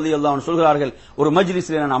இப்னு உமர் ரலியல்லாஹு அன்ஹு சொல்கிறார்கள், ஒரு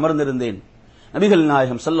மஜ்லிஸிலே நான் அமர்ந்திருந்தேன். நபிகள்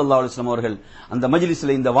நாயகம் ஸல்லல்லாஹு அலைஹி வஸல்லம் அவர்கள் அந்த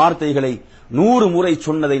மஜ்லிஸில் இந்த வார்த்தைகளை 100 முறை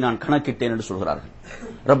சொன்னதை நான் கணக்கிட்டேன் என்று சொல்கிறார்கள்.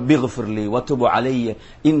 ரப்பிக்ஃபிர்லி வதுப் அலைய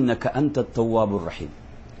இன்னக அன்தத் தவ்வாபுர் ரஹீம்.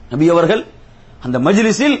 நபி அவர்கள் அந்த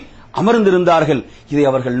மஜ்லிஸில் அமர்ந்திருந்தார்கள். இதை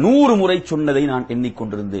அவர்கள் 100 முறை சொன்னதை நான்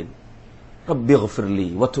எண்ணிக்கொண்டிருந்தேன். ரப்பிக்ஃபிர்லி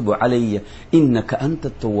வதுப் அலைய இன்னக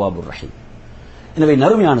அன்தத் தவ்வாபுர் ரஹீம். எனவே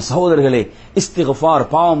நறுமையான சகோதரர்களே, இஸ்திக்ஃபார்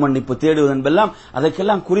பாவ மன்னிப்பு தேடுவது என்பெல்லாம்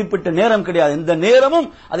அதற்கெல்லாம் குறிப்பிட்ட நேரம் கிடையாது. எந்த நேரமும்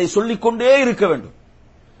அதை சொல்லிக் கொண்டே இருக்க வேண்டும்.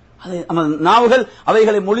 அதை நாவுகள்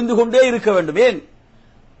அவைகளை மொழிந்து கொண்டே இருக்க வேண்டும். ஏன்?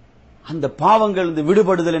 அந்த பாவங்கள்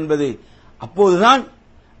விடுபடுதல் என்பது அப்போதுதான்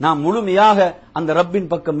நாம் முழுமையாக அந்த ரப்பின்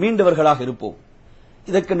பக்கம் மீண்டவர்களாக இருப்போம்.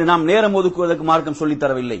 இதற்கு நாம் நேரம் ஒதுக்குவதற்கு மார்க்கம் சொல்லித்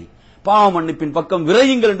தரவில்லை. பாவ மன்னிப்பின் பக்கம்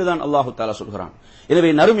விரையுங்கள் என்றுதான் அல்லாஹு தஆலா சொல்கிறான்.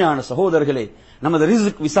 எனவே நறுமையான சகோதரர்களே, நமது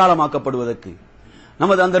ரிஸ்க் விசாலமாக்கப்படுவதற்கு,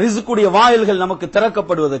 நமது அந்த ரிஸ்க்குடைய வாயில்கள் நமக்கு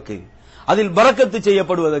திறக்கப்படுவதற்கு, அதில் பரக்கத்து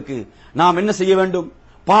செய்யப்படுவதற்கு நாம் என்ன செய்ய வேண்டும்?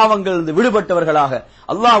 பாவங்கள் விடுபட்டவர்களாக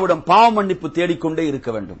அல்லாஹ்விடம் பாவ மன்னிப்பு தேடிக்கொண்டே இருக்க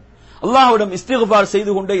வேண்டும். அல்லாஹ்விடம் இஸ்திக்ஃபார்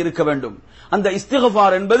செய்து கொண்டே இருக்க வேண்டும். அந்த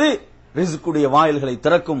இஸ்திக்ஃபார் என்பது ரிஸ்க்குடைய வாயில்களை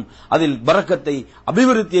திறக்கும், அதில் பரக்கத்தை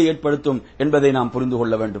அபிவிருத்தியை ஏற்படுத்தும் என்பதை நாம் புரிந்து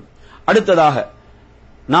கொள்ள வேண்டும். அடுத்ததாக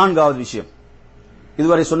 4வது விஷயம்.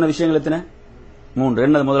 இதுவரை சொன்ன விஷயங்கள் எத்தனை? 3.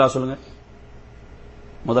 என்னது முதலாவது சொல்லுங்க.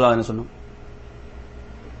 முதலாவது என்ன சொன்னோம்?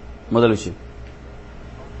 முதல் விஷயம்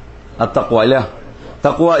அத்தக்வா இல்லையா?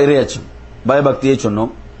 தக்வா இறையச்சம், பயபக்தியை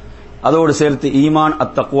சொன்னோம். அதோடு சேர்த்து ஈமான்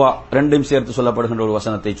அத்தக்வா ரெண்டையும் சேர்த்து சொல்லப்படுகின்ற ஒரு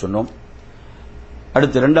வசனத்தை சொன்னோம்.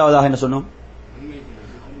 அடுத்து 2வதாக என்ன சொன்னோம்?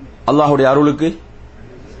 அல்லாஹ்வுடைய அருளுக்கு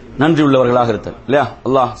நன்றி உள்ளவர்களாக இருத்தல் இல்லையா?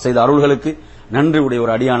 அல்லாஹ் செய்த அருள்களுக்கு நன்றி உடைய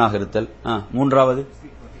ஒரு அடியானாக இருத்தல். 3வது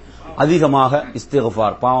அதிகமாக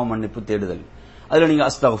இஸ்திக்ஃபார் பாவ மன்னிப்பு தேடுதல். அதுல நீங்க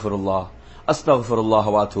அஸ்தக்ஃபிருல்லாஹ் அஸ்தக்ஃபிருல்லாஹ்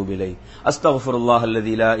வ அத்தூபு இலைஹ், அஸ்தக்ஃபிருல்லாஹ்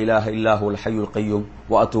அல்லதி லா இலாஹ இல்லா ஹுவல் ஹய்யுல் கய்யூம்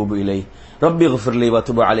வ அத்தூபு இலைஹ், ரப்பிக்ஃபிர்லி வ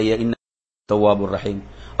துப் அலைய இன்னக தவ்வாபுர் ரஹீம்,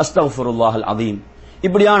 அஸ்தக்ஃபிருல்லாஹல் அதீம்.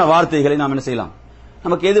 இப்படியான வார்த்தைகளை நாம் என்ன செய்யலாம்?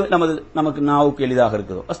 நமக்கு எது நமக்கு நாவுக்கு எளிதாக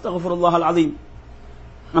இருக்குதோ அஸ்தக்ஃபிருல்லாஹல் அதீம்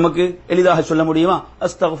நமக்கு எளிதாக சொல்ல முடியுமா?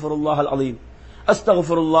 அஸ்தக்ஃபிருல்லாஹல் அதீம்,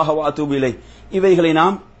 அஸ்தக்ஃபிருல்லாஹ வ அத்தூபு இலைஹ். இவைகளை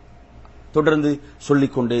நாம் தொடர்ந்து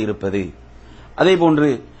சொல்லிக்கொண்டே இருப்பது. அதே போன்று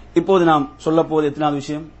இப்போது நாம் சொல்ல போவது எத்தனாவது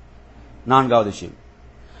விஷயம்? 4வது விஷயம்.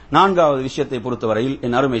 4வது விஷயத்தை பொறுத்தவரையில்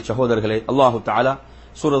என் அருமை சகோதரர்களே, அல்லாஹு தஆலா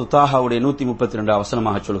சூரத் தாஹாவுடைய 132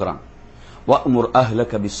 வசனமாக சொல்கிறான், வஅமுர்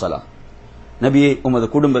அஹ்லக பிஸ்ஸலாஹ், நபியே உமது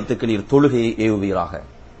குடும்பத்துக்கு நீர் தொழுகையை ஏவுவீராக.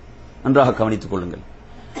 நன்றாக கவனித்துக் கொள்ளுங்கள்.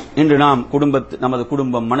 இன்று நாம் நமது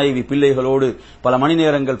குடும்பம், மனைவி, பிள்ளைகளோடு பல மணி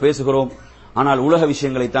நேரங்கள் பேசுகிறோம். ஆனால் உலக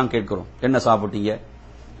விஷயங்களை தான் கேட்கிறோம். என்ன சாப்பிட்டீங்க?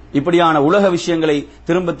 இப்படியான உலக விஷயங்களை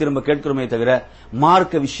திரும்ப திரும்ப கேட்கிறோமே தவிர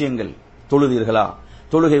மார்க்க விஷயங்கள், தொழுதீர்களா,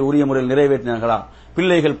 தொழுகை உரிய முறையில் நிறைவேற்றினார்களா,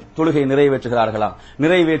 பிள்ளைகள் தொழுகை நிறைவேற்றினார்களா?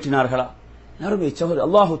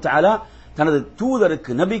 அல்லாஹு தஆலா தனது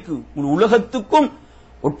தூதருக்கு, நபிக்கு, உலகத்துக்கும்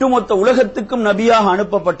ஒட்டுமொத்த உலகத்துக்கும் நபியாக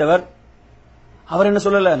அனுப்பப்பட்டவர். அவர் என்ன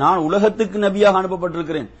சொல்லல, நான் உலகத்துக்கு நபியாக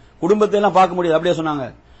அனுப்பப்பட்டிருக்கிறேன், குடும்பத்தை எல்லாம் பார்க்க முடியாது அப்படியே சொன்னாங்க.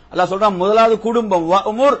 அல்லாஹ் சொல்றான், முதலாவது குடும்பம்,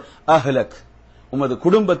 வஅமுர் அஹ்லக், உமது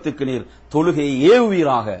குடும்பத்துக்கு நீர் தொழுகையை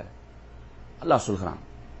ஏவுவீராக. அல்லாஹ் சொல்கிறான்,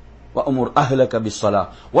 வஅமுர் அஹ்லக பிஸ்ஸலாஹ்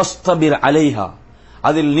வஸ்தபிர் அலைஹா,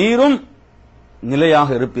 அதில் நீரும் நிலையாக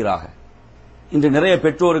இருப்பீராக. இன்று நிறைய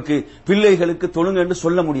பெற்றோருக்கு பிள்ளைகளுக்கு தொழுங்க என்று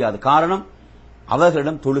சொல்ல முடியாது. காரணம்,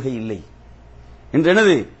 அவர்களிடம் தொழுகை இல்லை. இன்று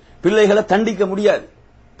என்னது, பிள்ளைகளை தண்டிக்க முடியாது.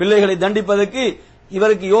 பிள்ளைகளை தண்டிப்பதற்கு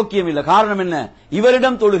இவருக்கு யோக்கியம் இல்லை. காரணம் என்ன?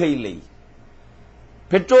 இவரிடம் தொழுகை இல்லை.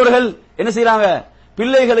 பெற்றோர்கள் என்ன செய்யறாங்க?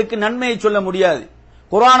 பிள்ளைகளுக்கு நன்மையை சொல்ல முடியாது,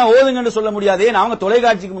 குர்ஆனை ஓதுங்க என்று சொல்ல முடியாது. ஏன்? அவங்க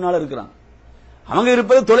தொலைக்காட்சிக்கு முன்னால இருக்கிறாங்க. அவங்க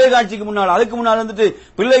இருப்பது தொலைக்காட்சிக்கு முன்னால். அதுக்கு முன்னால் வந்துட்டு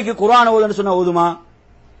பிள்ளைக்கு குர்ஆனை ஓதுன்னு சொன்னா ஓதுமா?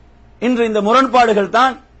 இன்று இந்த முரண்பாடுகள்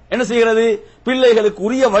தான் என்ன செய்கிறது? பிள்ளைகளுக்கு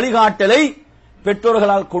உரிய வழிகாட்டலை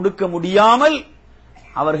பெற்றோர்களால் கொடுக்க முடியாமல்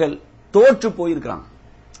அவர்கள் தோற்று போயிருக்கிறாங்க.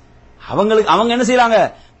 அவங்க என்ன செய்யறாங்க?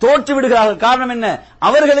 தோற்று விடுகிறார்கள். காரணம் என்ன?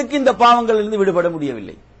 அவர்களுக்கு இந்த பாவங்களில் இருந்து விடுபட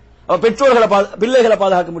முடியவில்லை. பெற்றோர்களை பிள்ளைகளை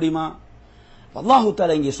பாதுகாக்க முடியுமா? அல்லாஹு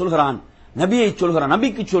தஆலா இங்கே சொல்கிறான், நபியை சொல்கிறான்,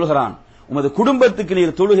 நபிக்கு சொல்கிறான், உமது குடும்பத்துக்கு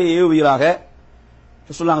நீர் தொழுகையை ஏவுவீராக.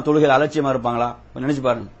 ரசூலுல்லாஹ் தொழுகையில் அலட்சியமா இருப்பாங்களா? நினைச்சு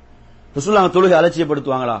பாருங்க. ரசூலுல்லாஹ் தொழுகை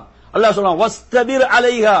அலட்சியப்படுத்துவாங்களா? அல்லாஹ் சொல்றான், வஸ்தபிர்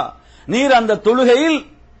அலைஹா, நீர் அந்த தொழுகையில்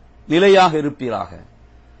நிலையாக இருப்பீராக.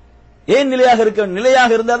 ஏன் நிலையாக இருக்க?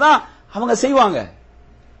 நிலையாக இருந்தாதான் அவங்க செய்வாங்க.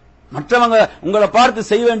 மற்றவங்க உங்களை பார்த்து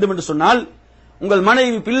செய்ய வேண்டும் என்று சொன்னால், உங்கள்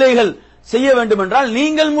மனைவி, பிள்ளைகள் செய்ய வேண்டும் என்றால்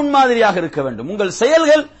நீங்கள் முன்மாதிரியாக இருக்க வேண்டும். உங்கள்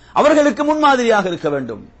செயல்கள் அவர்களுக்கு முன்மாதிரியாக இருக்க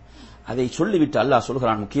வேண்டும். அதை சொல்லிவிட்டு அல்லாஹ்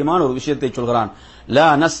சொல்கிறான், முக்கியமான ஒரு விஷயத்தை சொல்கிறான், லா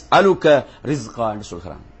நஸ்அலுக ரிஸ்கா என்று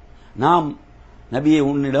சொல்கிறான். நாம் நபியே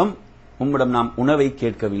உம்மிடம் நாம் உணவை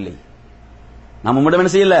கேட்கவில்லை. நாம் உம்மிடம்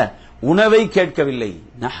என்ன செய்யல? உணவை கேட்கவில்லை.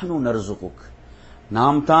 நஹ்னு நர்சுகுக்,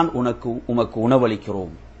 நாம் தான் உமக்கு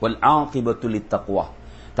உணவளிக்கிறோம். வல் ஆகிபத்து லித்தக்வா,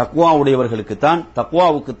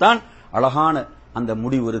 தக்வாவுக்குத்தான் அழகான அந்த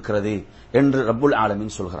முடிவு இருக்கிறது என்று ரப்புல்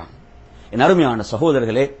ஆலமீன் சொல்கிறான். என் அருமையான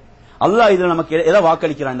சகோதரர்களே, அல்லாஹ் இதுல நமக்கு எதை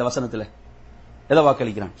வாக்களிக்கிறான்? இந்த வசனத்துல எதை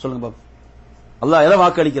வாக்களிக்கிறான் சொல்லுங்க பாபு? அல்லாஹ் எதை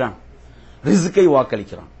வாக்களிக்கிறான்? ரிஸ்கை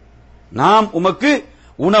வாக்களிக்கிறான். நாம் உமக்கு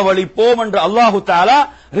உணவளிப்போம் என்று அல்லாஹு தஆலா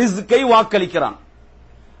ரிஸ்கை வாக்களிக்கிறான்.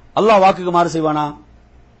 அல்லாஹ் வாக்குக்கு மாறு செய்வானா?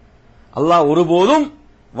 அல்லாஹ் ஒருபோதும்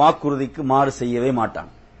வாக்குறுதிக்கு மாறு செய்யவே மாட்டான்.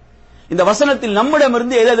 இந்த வசனத்தில்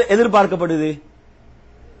நம்மிடமிருந்து எது எதிர்பார்க்கப்படுது?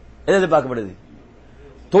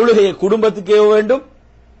 தொழுகையை குடும்பத்துக்கே வேண்டும்.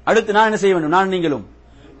 அடுத்து நான் என்ன செய்ய வேண்டும்? நான் நீங்களும்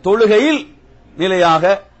தொழுகையில் நிலையாக,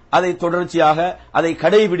 அதை தொடர்ச்சியாக, அதை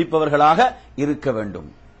கடைபிடிப்பவர்களாக இருக்க வேண்டும்.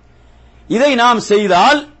 இதை நாம்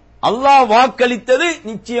செய்தால் அல்லாஹ் வாக்களித்தது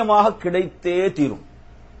நிச்சயமாக கிடைத்தே தீரும்.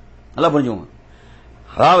 நல்லா புரிஞ்சுக்கோங்க.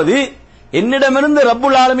 அதாவது என்னிடமிருந்து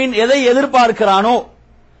ரப்புல் ஆலமீன் எதை எதிர்பார்க்கிறானோ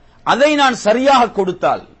அதை நான் சரியாக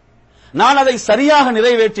கொடுத்தால், நான் அதை சரியாக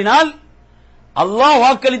நிறைவேற்றினால் அல்லாஹ்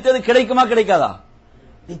வாக்களித்தது கிடைக்குமா கிடைக்காதா?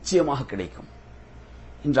 நிச்சயமாக கிடைக்கும்.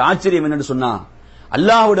 இன்று ஆச்சரியம் என்னன்னு சொன்னா,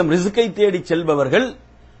 அல்லாஹ்விடம் ரிஸ்கை தேடி செல்பவர்கள்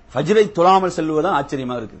ஃபஜ்ரை தொழாமல் செல்வதுதான்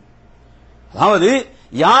ஆச்சரியமா இருக்கு. அதாவது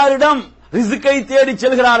யாரிடம் ரிஸ்கை தேடி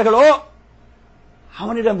செல்கிறார்களோ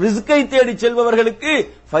அவனிடம் ரிஸ்கை தேடி செல்பவர்களுக்கு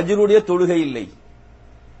ஃபஜ்ருடைய தொழுகை இல்லை.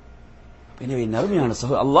 எனவே நறுமையான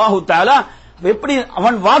அல்லாஹு தஆலா எப்படி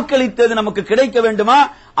அவன் வாக்களித்தது நமக்கு கிடைக்க வேண்டுமா?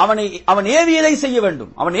 அவன் ஏவியதை செய்ய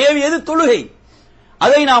வேண்டும். அவன் ஏவியது தொழுகை.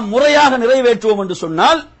 அதை நாம் முறையாக நிறைவேற்றுவோம் என்று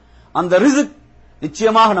சொன்னால் அந்த ரிஸ்க்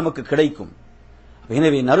நிச்சயமாக நமக்கு கிடைக்கும்.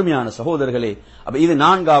 எனவே நறுமையான சகோதரர்களே, இது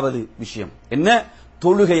 4வது விஷயம். என்ன?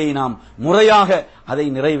 தொழுகையை நாம் முறையாக அதை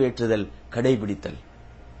நிறைவேற்றுதல், கடைபிடித்தல்.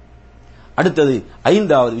 அடுத்தது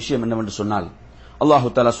 5வது விஷயம் என்னவென்று சொன்னால், அல்லாஹு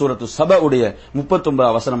தஆலா சூரத்து சபஉடைய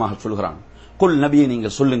 39வது வசனமாக சொல்கிறான், குல் நபியே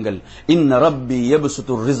நீங்கள் சொல்லுங்கள், இன்ன ரப்பி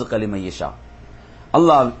யப்சுத்து ரிஸ்க லிமன் யஷா.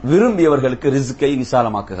 அல்லாஹ் விரும்பியவர்களுக்கு ரிஸ்கை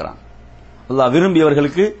விசாலமாக்குகிறான். அல்லாஹ்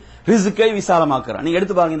விரும்பியவர்களுக்கு ரிஸ்கை விசாலமாக்குறான். நீங்க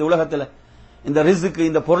எடுத்து பாருங்க, இந்த உலகத்துல இந்த ரிஸ்க்,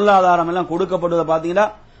 இந்த பொருளாதாரம் எல்லாம் கொடுக்கப்படுவதை பாத்தீங்கன்னா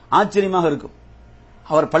ஆச்சரியமாக இருக்கும்.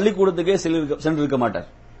 அவர் பள்ளிக்கூடத்துக்கே சென்றிருக்க மாட்டார்.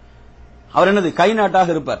 அவர் என்னது கை நாட்டாக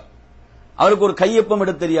இருப்பார். அவருக்கு ஒரு கையொப்பம்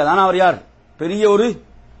எடுத்து தெரியாது. ஆனா அவர் யார்? பெரிய ஒரு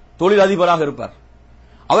தொழில் அதிபராக இருப்பார்.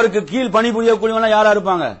 அவருக்கு கீழ் பணிபுரியக்கூடியவங்க யாரா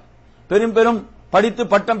இருப்பாங்க? பெரும் பெரும் படித்து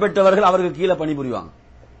பட்டம் பெற்றவர்கள் அவருக்கு கீழே பணிபுரிவாங்க.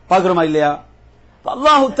 பாக்குறோமா இல்லையா?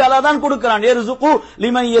 அல்லாஹு தஆலா தான் கொடுக்கிறான். யர்சுகு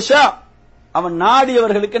லிமன் யஷா. அவன்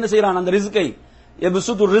நாடியவர்களுக்கு என்ன செய்யறான்? அந்த ரிஸ்கை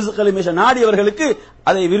யப்சுத்து ரிஸ்க லிமன் யஷா, நாடியவர்களுக்கு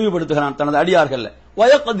அதை விரிவுபடுத்துகிறான் தனது அடியார்கள்.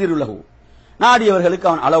 வயக்திரு லஹு, நாடியவர்களுக்கு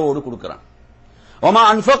அவன் அளவோடு கொடுக்கிறான். வமா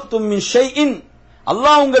அன்ஃபக்தும் மின் ஷைஇன்,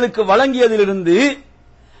 அல்லாஹ் உங்களுக்கு வழங்கியதிலிருந்து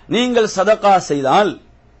நீங்கள் சதகா செய்தால்,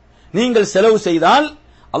 நீங்கள் செலவு செய்தால்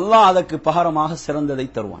அல்லாஹ் அதற்கு பகரமாக சிறந்ததை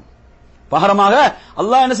தருவான். பகரமாக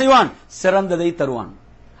அல்லாஹ் என்ன செய்வான்? சிறந்ததை தருவான்.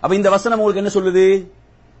 அப்ப இந்த வசனம் உங்களுக்கு என்ன சொல்லுது?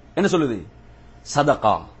 என்ன சொல்லுது?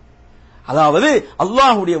 சதகா, அதாவது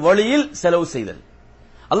அல்லாஹ்வுடைய வழியில் செலவு செய்தல்.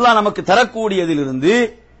 அல்லாஹ் நமக்கு தரக்கூடியதிலிருந்து,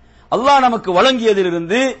 அல்லாஹ் நமக்கு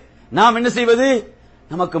வழங்கியதிலிருந்து நாம் என்ன செய்வது?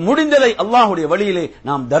 நமக்கு முடிந்ததை அல்லாஹ்வுடைய வழியிலே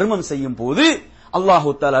நாம் தர்மம் செய்யும் போது அல்லாஹு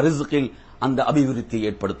தஆலா ரிஸ்கில் அந்த அபிவிருத்தியை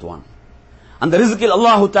ஏற்படுத்துவான். அந்த ரிஸ்கில்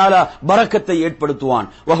அல்லாஹு தஆலா பரக்கத்தை ஏற்படுத்துவான்.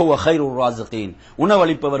 வஹுவ கைருர் ராஸிகீன்,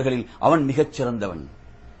 உணவளிப்பவர்களில் அவன் மிகச் சிறந்தவன்.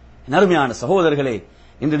 அருமையான சகோதரர்களே,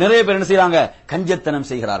 இன்று நிறைய பேர் என்ன செய்றாங்க? கஞ்சத்தனம்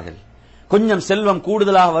செய்கிறார்கள். கொஞ்சம் செல்வம்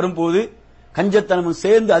கூடுதலாக வரும்போது கஞ்சத்தனமும்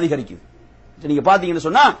சேர்ந்து அதிகரிக்குது. நீங்க பாத்தீங்கன்னு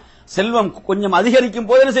சொன்னா செல்வம் கொஞ்சம் அதிகரிக்கும்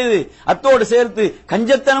போது என்ன செய்யுது? அத்தோடு சேர்த்து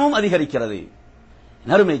கஞ்சத்தனமும் அதிகரிக்கிறது.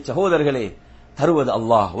 நறுமை சகோதரர்களே, தருவது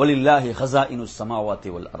அல்லாஹ். வலில்லாஹி ஹஸாயினுஸ் ஸமாவாத்தி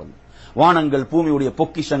வல் அர்த், வானங்கள் பூமியுடைய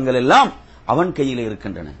பொக்கிஷங்கள் எல்லாம் அவன் கையில்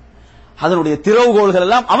இருக்கின்றன. அதனுடைய திறவுகோல்கள்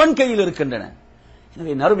எல்லாம் அவன் கையில் இருக்கின்றன.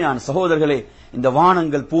 எனவே நறுமையான சகோதரர்களே, இந்த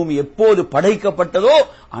வானங்கள் பூமி எப்போது படைக்கப்பட்டதோ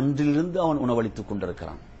அன்றிலிருந்து அவன் உணவளித்துக்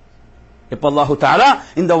கொண்டிருக்கிறான். எப்ப அல்லாஹு தஆலா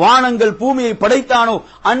இந்த வானங்கள் பூமியை படைத்தானோ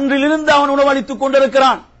அன்றிலிருந்து அவன் உணவளித்துக்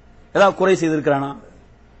கொண்டிருக்கிறான். ஏதாவது குறை செய்திருக்கிறானா?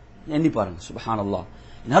 எண்ணி பாருங்க. சுப்ஹானல்லாஹ்.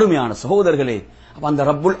 அருமையான சகோதரர்களே, அந்த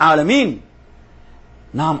ரப்புல் ஆலமீன்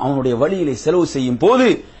நாம் அவனுடைய வழியிலே செலவு செய்யும் போது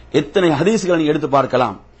எத்தனை ஹதீஸ்களை நீங்க எடுத்து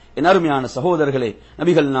பார்க்கலாம். என் அருமையான சகோதரர்களே,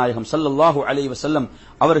 நபிகள் நாயகம் ஸல்லல்லாஹு அலைஹி வஸல்லம்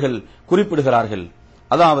அவர்கள் குறிப்பிடுகிறார்கள்,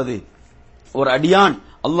 அதாவது ஒரு அடியான்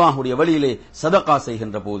அல்லாஹ்வுடைய வழியிலே சதகா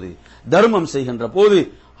செய்கின்ற போது, தர்மம் செய்கின்ற போது,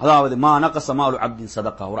 அதாவது மா நகஸ மாலு அப்தின்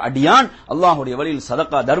சதகா, ஒரு அடியான் அல்லாஹ்வுடைய வழியில்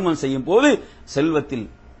சதகா தர்மம் செய்யும் போது செல்வத்தில்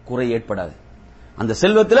குறை ஏற்படாது. அந்த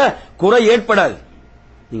செல்வத்தில் குறை ஏற்படாது.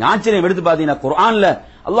 நீங்க ஆச்சரியம் எடுத்து பாத்தீங்கன்னா குர்ஆன்ல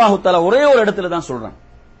அல்லாஹு தஆலா ஒரே ஒரு இடத்துல தான் சொல்றான்.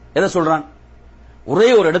 எதை சொல்றான்? ஒரே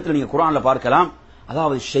ஒரு இடத்துல நீங்க குர்ஆன்ல பார்க்கலாம்.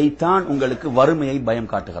 அதாவது ஷைத்தான் உங்களுக்கு வறுமையை பயம்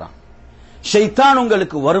காட்டுகிறான், ஷைத்தான்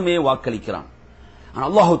உங்களுக்கு வறுமையை வாக்களிக்கிறான். ஆனா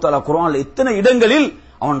அல்லாஹு தஆலா குர்ஆன்ல எத்தனை இடங்களில்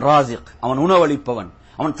அவன் ராஸிக், அவன் உணவளிப்பவன்,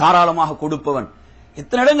 அவன் தாராளமாக கொடுப்பவன்,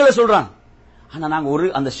 எத்தனை இடங்களை சொல்றான். ஆனா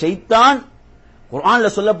நாங்க அந்த ஷைத்தான் குர்ஆன்ல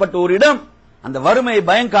சொல்லப்பட்ட ஒரு இடம் அந்த வறுமையை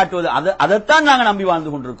பயம் காட்டுவது அதைத்தான் நாங்க நம்பி வாழ்ந்து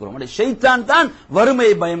கொண்டிருக்கிறோம். ஷைத்தான் தான்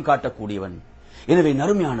வறுமையை பயம் காட்டக்கூடியவன். எனவே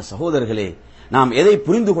நறுமையான சகோதரர்களே, நாம் எதை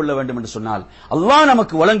புரிந்து கொள்ள வேண்டும் என்று சொன்னால், அல்லாஹ்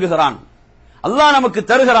நமக்கு வழங்குகிறான், அல்லாஹ் நமக்கு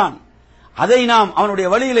தருகிறான். அதை நாம் அவனுடைய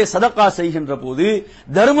வழியிலே சதக்கா செய்கின்ற போது,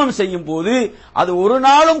 தர்மம் செய்யும் போது அது ஒரு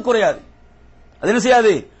நாளும் குறையாது. அது என்ன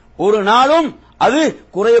செய்யாது? ஒரு நாளும் அது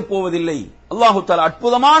குறைய போவதில்லை. அல்லாஹு தஆலா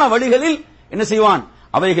அற்புதமான வழிகளில் என்ன செய்வான்?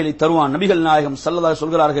 அவைகளை தருவான். நபிகள் நாயகம் ஸல்லல்லாஹு அலைஹி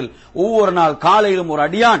சொல்கிறார்கள், ஒவ்வொரு நாள் காலையிலும் ஒரு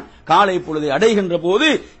அடியான் காலை பொழுதை அடைகின்ற போது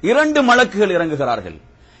 2 மலக்குகள் இறங்குகிறார்கள்,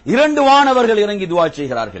 2 வானவர்கள் இறங்கி துஆ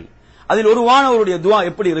செய்கிறார்கள். அதில் ஒரு வானவருடைய துஆ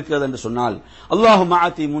எப்படி இருக்கிறது என்று சொன்னால், அல்லாஹும்ம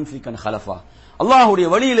ஆதி முன்ஃபிகன் ஹலஃபா, அல்லாஹ்வுடைய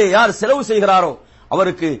வழியிலே யார் செலவு செய்கிறாரோ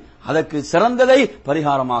அவருக்கு அதற்கு சிறந்ததை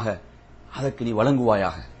பரிகாரமாக அதற்கு நீ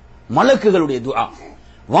வழங்குவாயாக. மலக்குகளுடைய துஆ,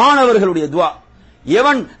 வானவர்களுடைய துஆ.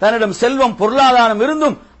 எவன் தன்னிடம் செல்வம் பொருளாதாரம்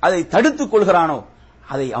இருந்தும் அதை தடுத்துக் கொள்கிறானோ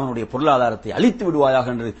அதை அவனுடைய பொருளாதாரத்தை அழித்து விடுவாயாக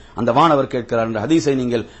என்று அந்த வானவர் கேட்கிறார் என்ற ஹதீஸை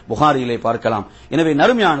நீங்கள் புகாரியிலே பார்க்கலாம். எனவே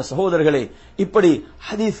நறுமையான சகோதரர்களே, இப்படி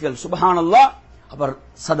ஹதீஸ்கள் சுப்ஹானல்லாஹ். அவர்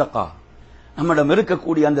சதகா, நம்மிடம்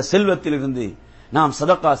இருக்கக்கூடிய அந்த செல்வத்திலிருந்து நாம்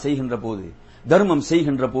சதகா செய்கின்ற போது, தர்மம்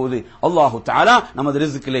செய்கின்ற போது அல்லாஹு தஆலா நமது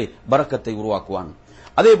ரிஸ்கிலே பரக்கத்தை உருவாக்குவான்.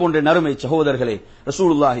 அதே போன்ற நறுமை சகோதரர்களே,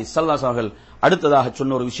 ரசூலுல்லாஹி ஸல்லல்லாஹு அலைஹி வஸல்லம் அடுத்ததாக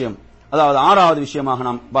சொன்ன ஒரு விஷயம், அதாவது 6வது விஷயமாக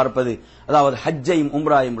நாம் பார்ப்பது, அதாவது ஹஜ்ஜையும்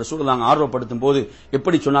உம்ராவையும் ரசூலுல்லாஹ் ஆர்வப்படுத்தும் போது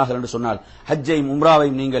எப்படி சொன்னார்கள் என்று சொன்னால், ஹஜ்ஜையும்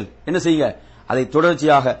உம்ராவையும் நீங்கள் என்ன செய்யுங்க, அதை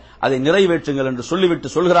தொடர்ச்சியாக அதை நிறைவேற்றுங்கள் என்று சொல்லிவிட்டு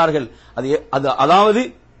சொல்கிறார்கள். அதாவது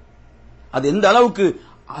அது எந்த அளவுக்கு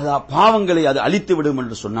பாவங்களை அது அழித்து விடும்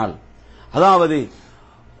என்று சொன்னால், அதாவது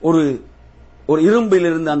ஒரு இரும்பில்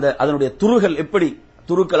இருந்து அதனுடைய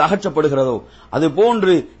துருக்கள் அகற்றப்படுகிறதோ அது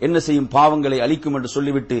போன்று என்ன செய்யும், பாவங்களை அழிக்கும் என்று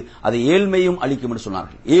சொல்லிவிட்டு அதை ஏழ்மையும் அழிக்கும் என்று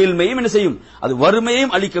சொன்னார்கள். ஏழ்மையும் என்ன செய்யும், அது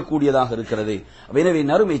வறுமையும் அழிக்கக்கூடியதாக இருக்கிறது. எனவே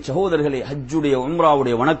நறுமை சகோதரர்களே, ஹஜ்ஜுடைய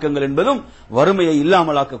உம்ராவுடைய வணக்கங்கள் என்பதும் வறுமையை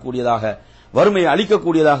இல்லாமலாக்கக்கூடியதாக, வறுமையை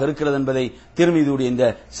அழிக்கக்கூடியதாக இருக்கிறது என்பதை திர்மிதியுடைய இந்த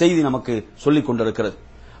செய்தி நமக்கு சொல்லிக் கொண்டிருக்கிறது.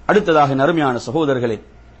 அடுத்ததாக நறுமையான சகோதரர்களே,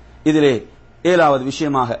 இதிலே 7வது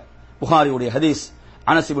விஷயமாக புகாரியுடைய ஹதீஸ்,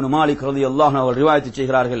 அனஸ் இப்னு மாலிக் ரலியல்லாஹு அன்ஹு அவர்கள் ரிவாயத்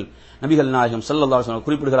செய்கிறார்கள். நபிகள் நாயகம் ஸல்லல்லாஹு அலைஹி வஸல்லம்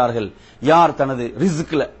குறிப்பிடுகிறார்கள், யார் தனது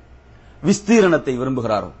ரிஸ்க்ல விஸ்தீரணத்தை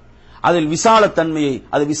விரும்புகிறாரோ, அதில் விசாலத்தன்மையை,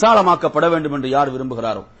 அது விசாலமாக்கப்பட வேண்டும் என்று யார்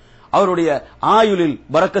விரும்புகிறாரோ, அவருடைய ஆயுளில்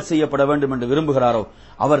பரக்கத் செய்யப்பட வேண்டும் என்று விரும்புகிறாரோ,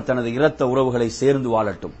 அவர் தனது இரத்த உறவுகளை சேர்ந்து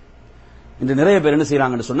வாழட்டும். இன்று நிறைய பேர் என்ன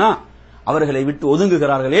செய்யறாங்கன்னு சொன்னா, அவர்களை விட்டு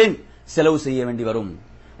ஒதுங்குகிறார்கள். ஏன்? செலவு செய்ய வேண்டி வரும்,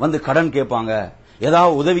 வந்து கடன் கேட்பாங்க,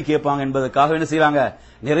 ஏதாவது உதவி கேட்பாங்க என்பதற்காக என்ன செய்யறாங்க,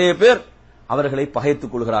 நிறைய பேர் அவர்களை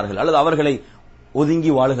பகைத்துக் கொள்கிறார்கள் அல்லது அவர்களை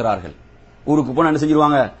ஒதுங்கி வாழுகிறார்கள். ஊருக்கு போன என்ன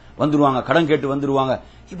செஞ்சிருவாங்க, வந்துருவாங்க, கடன் கேட்டு வந்துருவாங்க,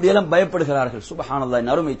 இப்படி எல்லாம் பயப்படுகிறார்கள். சுப்ஹானல்லாஹ்.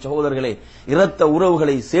 நறுமை சகோதரர்களே, இரத்த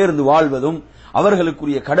உறவுகளை சேர்ந்து வாழ்வதும்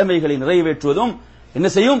அவர்களுக்குரிய கடமைகளை நிறைவேற்றுவதும் என்ன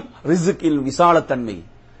செய்யும், ரிஸ்கில் விசாலத்தன்மை.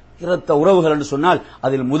 இரத்த உறவுகள் என்று சொன்னால்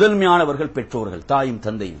அதில் முதன்மையானவர்கள் பெற்றோர்கள், தாயும்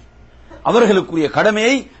தந்தையும். அவர்களுக்குரிய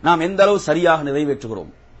கடமையை நாம் எந்த அளவு சரியாக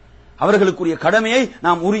நிறைவேற்றுகிறோம், அவர்களுக்குரிய கடமையை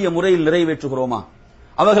நாம் உரிய முறையில் நிறைவேற்றுகிறோமா,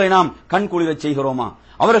 அவர்களை நாம் கண்குளிரச் செய்கிறோமா,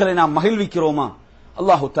 அவர்களை நாம் மகிழ்விக்கிறோமா?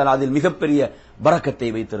 அல்லாஹு தஆலா அதில் மிகப்பெரிய பரக்கத்தை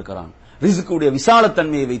வைத்திருக்கிறான், ரிஸ்குடைய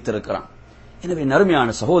விசாலத்தன்மையை வைத்திருக்கிறான். எனவே நறுமையான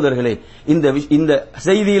சகோதரர்களே, இந்த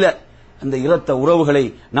செய்தியில அந்த இரத்த உறவுகளை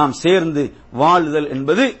நாம் சேர்ந்து வாழுதல்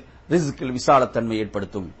என்பது ரிஸ்கில் விசாலத்தன்மை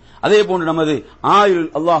ஏற்படுத்தும். அதே போன்று நமது ஆயுள்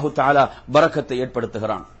அல்லாஹு தஆலா பரக்கத்தை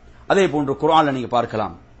ஏற்படுத்துகிறான். அதே போன்று குர்ஆன்ல நீங்க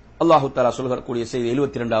பார்க்கலாம், அல்லாஹு தஆலா சொல்லக்கூடிய செய்தி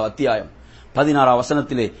 72வது அத்தியாயம் 16வது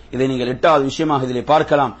வசனத்திலே இதை நீங்கள் 8வது விஷயமாக இதிலே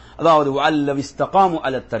பார்க்கலாம். அதாவது வஅல்லவ் இஸ்தகாமு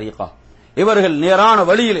அலத் தரீகா, இவர்கள் நேரான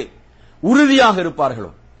வழியிலே உறுதியாக இருப்பார்களோ,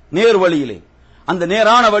 நேர் வழியிலே, அந்த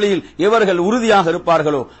நேரான வழியில் இவர்கள் உறுதியாக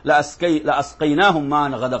இருப்பார்களோ, லஅஸ்கைனாஹும்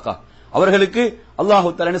மான் கதகா, அவர்களுக்கு அல்லாஹு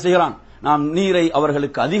தஆலா என்ன செய்கிறான், நாம் நீரை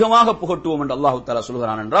அவர்களுக்கு அதிகமாக புகட்டுவோம் என்று அல்லாஹு தஆலா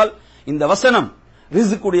சொல்கிறான். என்றால் இந்த வசனம்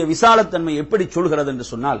ரிஸ்குடைய விசாலத்தன்மை எப்படி சொல்கிறது என்று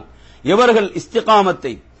சொன்னால், எவர்கள்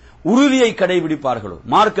இஸ்திகாமத்தை, உறுதியை கடைபிடிப்பார்களோ,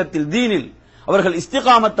 மார்க்கத்தில் தீனில் அவர்கள்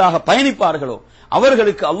இஸ்திகாமத்தாக பயணிப்பார்களோ,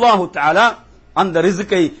 அவர்களுக்கு அல்லாஹு தஆலா அந்த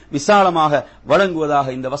ரிஸ்கை விசாலமாக வழங்குவதாக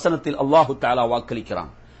இந்த வசனத்தில் அல்லாஹு தஆலா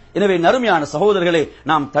வாக்களிக்கிறான். எனவே நறுமையான சகோதரர்களே,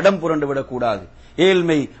 நாம் தடம் புரண்டு விடக்கூடாது.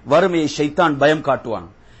 ஏழ்மை வறுமையை ஷைத்தான் பயம் காட்டுவான்.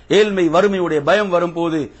 ஏழ்மை வறுமையுடைய பயம்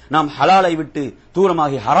வரும்போது நாம் ஹலாலை விட்டு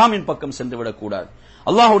தூரமாகி ஹராமின் பக்கம் சென்று விடக்கூடாது.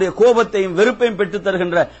 அல்லாஹ்வுடைய கோபத்தையும் வெறுப்பையும் பெற்றுத்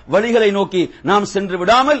தருகின்ற வழிகளை நோக்கி நாம் சென்று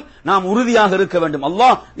விடாமல் நாம் உறுதியாக இருக்க வேண்டும்.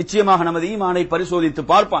 அல்லாஹ் நிச்சயமாக நமது ஈமானை பரிசோதித்து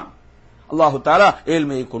பார்ப்பான். அல்லாஹு தஆலா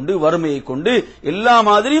ஏழ்மையை கொண்டு வறுமையை கொண்டு எல்லா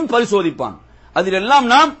மாதிரியும் பரிசோதிப்பான். அதிலெல்லாம்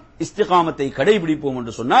நாம் இஸ்திகாமத்தை கடைபிடிப்போம்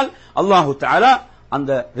என்று சொன்னால் அல்லாஹு தஆலா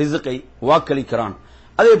அந்த ரிஸ்கை வாக்களிக்கிறான்.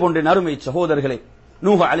 அதே போன்ற நறுமை சகோதரர்களே,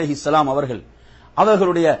 நூஹ் அலைஹிஸ்ஸலாம்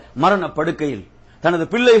அவர்களுடைய மரண படுக்கையில் தனது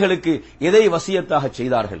பிள்ளைகளுக்கு எதை வசியத்தாக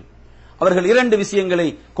செய்தார்கள்? அவர்கள் 2 விஷயங்களை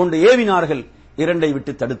கொண்டு ஏவினார்கள், 2ஐ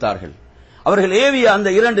விட்டு தடுத்தார்கள். அவர்கள் ஏவிய அந்த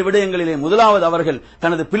 2 விடயங்களிலே முதலாவது அவர்கள்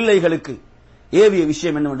தனது பிள்ளைகளுக்கு ஏவிய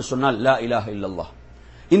விஷயம் என்னவென்று சொன்னால் லா இலாஹ இல்லல்லாஹ்.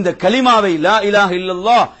 இந்த கலிமாவை லா இலாஹ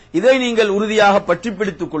இல்லல்லாஹ் இதை நீங்கள் உறுதியாக பற்றி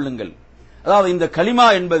பிடித்துக் கொள்ளுங்கள். அதாவது இந்த கலிமா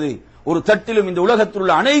என்பது ஒரு தட்டிலும் இந்த உலகத்தில்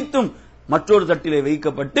உள்ள அனைத்தும் மற்றொரு தட்டிலே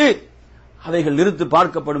வைக்கப்பட்டு அவைகள் நிறுத்து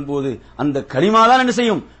பார்க்கப்படும் போது அந்த கலிமா தான் என்ன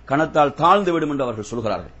செய்யும், கணத்தால் தாழ்ந்து விடும் என்று அவர்கள்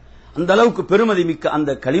சொல்கிறார்கள். அந்த அளவுக்கு பெருமதி மிக்க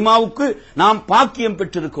அந்த கலிமாவுக்கு நாம் பாக்கியம்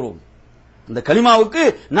பெற்றிருக்கிறோம். அந்த கலிமாவுக்கு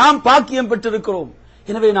நாம் பாக்கியம் பெற்றிருக்கிறோம்.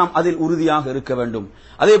 எனவே நாம் அதில் உறுதியாக இருக்க வேண்டும்.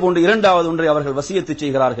 அதே போன்று 2வது ஒன்றை அவர்கள் வசியத்து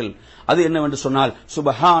செய்கிறார்கள். அது என்னவென்று சொன்னால்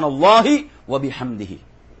சுப்ஹானல்லாஹி வ பிஹம்திஹி.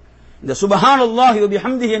 இந்த சுப்ஹானல்லாஹி வ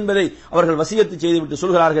பிஹம்திஹி என்பதை அவர்கள் வசியத்து செய்துவிட்டு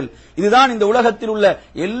சொல்கிறார்கள், இதுதான் இந்த உலகத்தில் உள்ள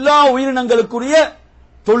எல்லா உயிரினங்களுக்குரிய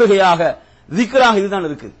தொழுகையாக திக்ராக இதுதான்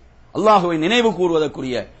இருக்குது. அல்லாஹுவை நினைவு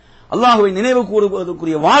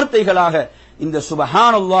கூறுவதற்குரிய வார்த்தைகளாக இந்த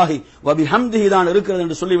சுப்ஹானல்லாஹி வ பிஹம்திஹி தான் இருக்கிறது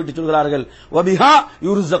என்று சொல்லிவிட்டு சொல்கிறார்கள். வ பிஹா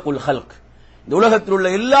யுர்ஸகுல் ஹல்க். இந்த உலகத்தில் உள்ள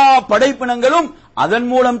எல்லா படைப்பினங்களும் அதன்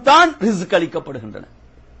மூலம் தான் ரிஸ்க் அளிக்கப்படுகின்றன.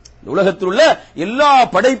 இந்த உலகத்தில் உள்ள எல்லா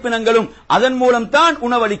படைப்பினங்களும் அதன் மூலம் தான்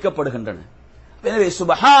உணவளிக்கப்படுகின்றன. எனவே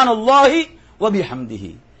சுப்ஹானல்லாஹி வ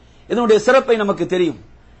பிஹம்திஹி இதனுடைய சிறப்பை நமக்கு தெரியும்.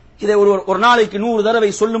 இதை ஒரு நாளைக்கு 100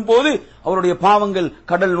 தடவை சொல்லும் போது அவருடைய பாவங்கள்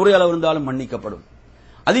கடல் நுரையளவு இருந்தாலும் மன்னிக்கப்படும்.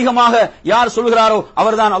 அதிகமாக யார் சொல்கிறாரோ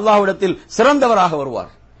அவர்தான் அல்லாஹ்விடத்தில் சிறந்தவராக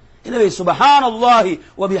வருவார். எனவே சுப்ஹானல்லாஹி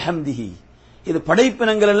வ பிஹம்திஹி இது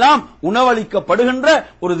படைப்பினங்கள் எல்லாம் உணவளிக்கப்படுகின்ற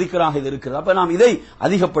ஒரு திக்ராக இது இருக்கிறது. அப்ப நாம் இதை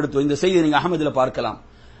அதிகப்படுத்துவோம். இந்த செய்தியை நீங்க அஹ்மதில் பார்க்கலாம்.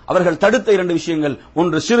 அவர்கள் தடுத்த 2 விஷயங்கள்,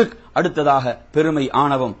 ஒன்று ஷிர்க், அடுத்ததாக பெருமை,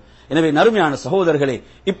 ஆணவம். எனவே நறுமையான சகோதரர்களே,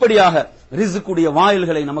 இப்படியாக ரிஸ்குடைய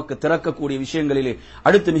வாயில்களை நமக்கு திறக்கக்கூடிய விஷயங்களிலே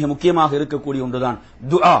அடுத்து மிக முக்கியமாக இருக்கக்கூடிய ஒன்றுதான்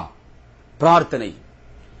துஆ, பிரார்த்தனை.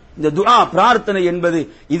 இந்த துஆ பிரார்த்தனை என்பது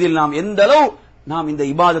இதில் நாம் எந்த அளவு நாம் இந்த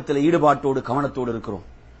இபாதத்தில் ஈடுபாட்டோடு கவனத்தோடு இருக்கிறோம்.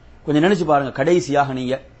 கொஞ்சம் நினைச்சு பாருங்க. கடைசியாக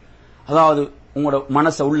நீங்க அதாவது உங்களோட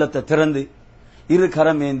மனச உள்ளத்தை திறந்து 2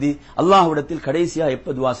 கரம் ஏந்தி அல்லாஹ்விடத்தில் கடைசியா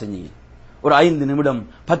எப்ப துஆ செஞ்சீங்க? ஒரு 5 நிமிடம்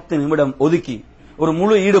 10 நிமிடம் ஒதுக்கி ஒரு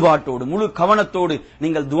முழு ஈடுபாட்டோடு முழு கவனத்தோடு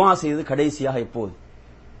நீங்கள் துஆ செய்து கடைசியாக எப்போது?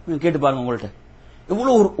 கேட்டு பாருங்க. உங்கள்ட்ட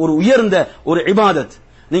எவ்வளவு ஒரு உயர்ந்த ஒரு இபாதத்.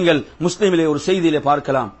 நீங்கள் முஸ்லிமிலே ஒரு செய்தியிலே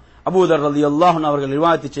பார்க்கலாம். அபூதர் ரலியல்லாஹு அன்ஹு அவர்கள்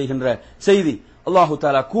ரிவாயத் செய்கின்ற செய்தி. அல்லாஹு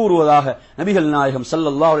தஆலா கூறுவதாக நபிகள் நாயகம்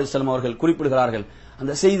ஸல்லல்லாஹு அலைஹி வஸல்லம் அவர்கள் குறிப்பிடுகிறார்கள்.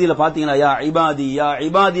 அந்த செய்தியில பாத்தீங்கன்னா யா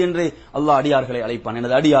இபாதி என்று அல்லாஹ் அடியார்களை அழைப்பான்.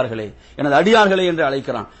 எனது அடியார்களே என்று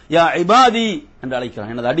அழைக்கிறான். யா இபாதி என்று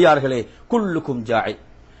அழைக்கிறான். எனது அடியார்களே, குல்லுக்கும் ஜாஇ,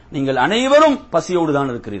 நீங்கள் அனைவரும் பசியோடு தான்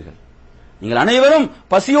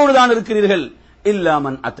இருக்கிறீர்கள். இல்லா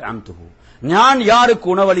மன் அத்அம்துஹு, நான் யாருக்கு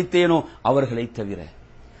உணவளித்தேனோ அவர்களை தவிர,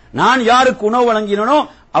 நான் யாருக்கு உணவு வழங்கினோ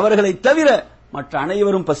அவர்களை தவிர மற்ற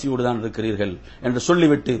அனைவரும் பசியோடு தான் இருக்கிறீர்கள் என்று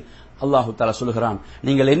சொல்லிவிட்டு அல்லாஹு தஆலா சொல்கிறான்,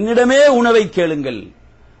 நீங்கள் என்னிடமே உணவை கேளுங்கள்.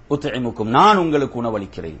 உத்இமுக்கும், நான் உங்களுக்கு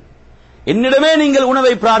உணவளிக்கிறேன். என்னிடமே நீங்கள்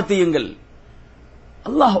உணவை பிரார்த்தியுங்கள்.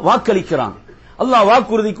 அல்லாஹ் வாக்களிக்கிறான். அல்லாஹ்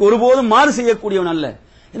வாக்குறுதிக்கு ஒருபோதும் மாறு செய்யக்கூடியவன் அல்ல.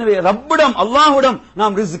 எனவே ரப்பிடம் அல்லாஹ்விடம்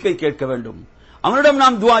நாம் ரிஸ்கை கேட்க வேண்டும், அவனிடம்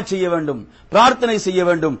நாம் துஆ செய்ய வேண்டும், பிரார்த்தனை செய்ய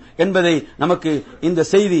வேண்டும் என்பதை நமக்கு இந்த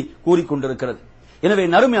செய்தி கூறிக்கொண்டிருக்கிறது. எனவே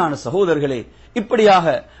நறுமையான சகோதரர்களே, இப்படியாக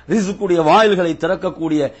ரிஸ்குடைய வாயில்களை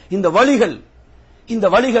திறக்கக்கூடிய இந்த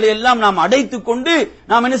வழிகளை எல்லாம் நாம் அடைத்துக் கொண்டு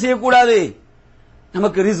நாம் என்ன செய்யக்கூடாது?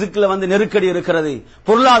 நமக்கு ரிஸ்க்ல நெருக்கடி இருக்கிறது,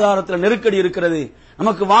 பொருளாதாரத்தில் நெருக்கடி இருக்கிறது,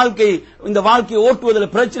 நமக்கு இந்த வாழ்க்கையை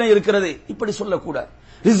ஓட்டுவதில் பிரச்சனை இருக்கிறது, இப்படி சொல்லக்கூடாது.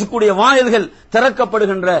 ரிஸ்குடைய வாயில்கள்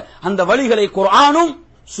திறக்கப்படுகின்ற அந்த வழிகளை குர்ஆனும்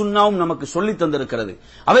சுன்னாவும் நமக்கு சொல்லி தந்திருக்கிறது.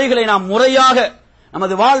 அவைகளை நாம் முறையாக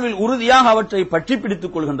நமது வாழ்வில் உறுதியாக அவற்றை பற்றி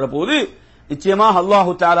பிடித்துக் கொள்கின்ற போது நிச்சயமாக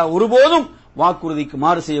அல்லாஹு தஆலா ஒருபோதும் வாக்குறுதிக்கு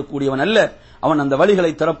மாறு செய்யக்கூடியவன் அல்ல. அவன் அந்த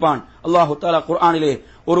வழிகளை திறப்பான். அல்லாஹு தஆலா குர்ஆனிலே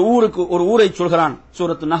ஒரு ஊரை சொல்கிறான்.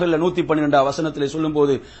 சூரத்து நஹ்ல்ல 112 வசனத்திலே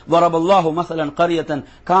சொல்லும்போது, வரபல்லாஹு மஸலன் கரியத்தன்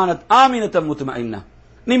கானத் ஆமினத்தன் முத்மஇன்னா,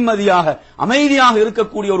 நிம்மதியாக அமைதியாக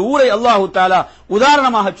இருக்கக்கூடிய ஒரு ஊரை அல்லாஹு தஆலா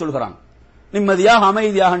உதாரணமாக சொல்கிறான். நிம்மதியாக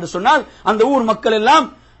அமைதியாக என்று சொன்னால் அந்த ஊர் மக்கள் எல்லாம்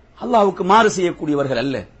அல்லாஹ்வுக்கு மாறு செய்யக்கூடியவர்கள்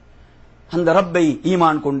அல்ல. அந்த ரப்பை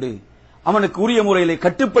ஈமான் கொண்டு அவனுக்கு உரிய முறையிலே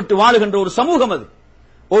கட்டுப்பட்டு வாழுகின்ற ஒரு சமூகம் அது,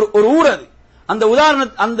 ஒரு ஊர் அது.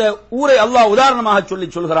 அந்த ஊரை அல்லாஹ் உதாரணமாக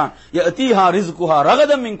சொல்கிறான். யஅதீஹா ரிஸ்குஹா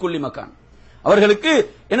ரகதம் மின் குல்லி மக்கான், அவர்களுக்கு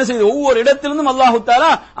என்ன செய்து ஒவ்வொரு இடத்திலிருந்தும் அல்லாஹு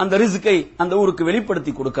தஆலா அந்த ரிஸ்கை அந்த ஊருக்கு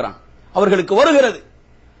வெளிப்படுத்தி கொடுக்கிறான். அவர்களுக்கு வருகிறது.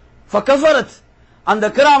 ஃபகஃபரத், அந்த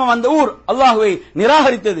கிராமம் அந்த ஊர் அல்லாஹ்வை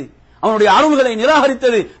நிராகரித்தது, அவனுடைய அருள்களை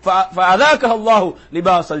நிராகரித்தது. ஃபஅதாகஹு அல்லாஹு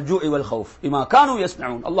லிபாஸல் ஜூஇ வல் கௌஃப் பிமா கானூ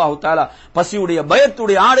யஸ்னஊன், அல்லாஹு தஆலா பசியுடைய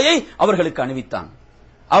பயத்துடைய ஆடையை அவர்களுக்கு அணிவித்தான்.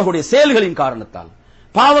 அவர்களுடைய செயல்களின் காரணத்தால்,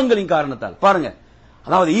 பாவங்களின் காரணத்தால். பாருங்க,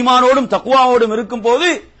 அதாவது ஈமானோடும் தக்வாவோடும் இருக்கும் போது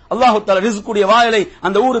அல்லாஹு தஆலா ரிஸ்குடைய வாயிலை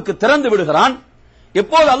அந்த ஊருக்கு திறந்து விடுகிறான்.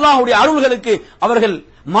 எப்போது அல்லாஹ்வுடைய அருள்களுக்கு அவர்கள்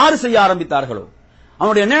மாறு செய்ய ஆரம்பித்தார்களோ,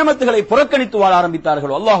 அவனுடைய நியமத்துகளை புறக்கணித்து வாழ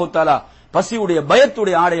ஆரம்பித்தார்களோ, அல்லாஹு தஆலா பசியுடைய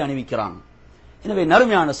பயத்துடைய ஆடை அணிவிக்கிறான். எனவே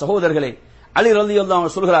நறுமையான சகோதரர்களே, அலி ரலியல்லாஹு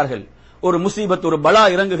அன்ஹு சொல்கிறார்கள், ஒரு முசீபத், ஒரு பலா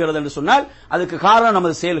இறங்குகிறது என்று சொன்னால் அதுக்கு காரணம்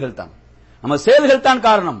நமது செயல்கள் தான். நம்ம செயல்கள் தான்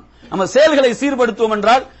காரணம். நம்ம செயல்களை சீர்படுத்துவோம்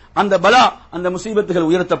என்றால் அந்த பலா, அந்த முசீபத்துகள்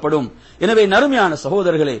உயர்த்தப்படும். எனவே நறுமையான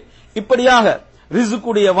சகோதரர்களே, இப்படியாக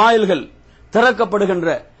ரிஸ்குடைய வாயில்கள் திறக்கப்படுகின்ற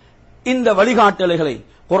இந்த வழிகாட்டல்களை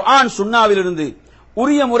குர்ஆன் சுன்னாவிலிருந்து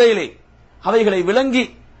உரிய முறையிலே அவைகளை விளங்கி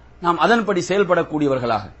நாம் அதன்படி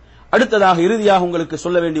செயல்படக்கூடியவர்களாக, அடுத்ததாக இறுதியாக உங்களுக்கு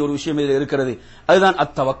சொல்ல வேண்டிய ஒரு விஷயம் இதில் இருக்கிறது. அதுதான்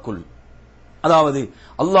அத்தவக்குல். அதாவது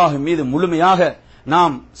அல்லாஹ் மீது முழுமையாக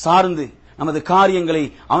நாம் சார்ந்து நமது காரியங்களை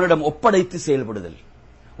அவனிடம் ஒப்படைத்து செயல்படுதல்.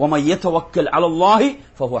 وَمَن يَتَوَكَّلْ عَلَى اللَّهِ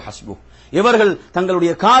فَهُوَ حَسْبُهُ. இவர்கள்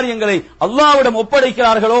தங்களுடைய காரியங்களை அல்லாஹ்விடம்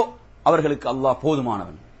ஒப்படைக்கிறார்களோ அவர்களுக்கு அல்லாஹ்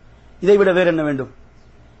போதுமானவன். இதைவிட வேற என்ன வேண்டும்?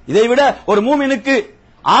 இதைவிட ஒரு மூமினுக்கு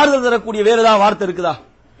ஆறுதல் தரக்கூடிய வேற ஏதாவது வார்த்தை இருக்குதா?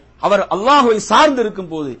 அவர் அல்லாஹ்வை சார்ந்து இருக்கும்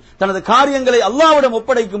போது, தனது காரியங்களை அல்லாஹ்விடம்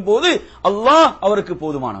ஒப்படைக்கும் போது அல்லாஹ் அவருக்கு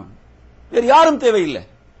போதுமானவன். வேறு யாரும் தேவையில்லை,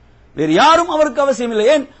 வேறு யாரும் அவருக்கு அவசியம் இல்லை.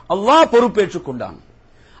 ஏன்? அல்லாஹ் பொறுப்பேற்றுக் கொண்டான்.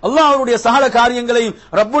 அல்லாஹ் அவருடைய சகல காரியங்களையும்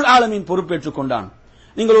ரப்புல் ஆலமீன் பொறுப்பேற்றுக் கொண்டான்.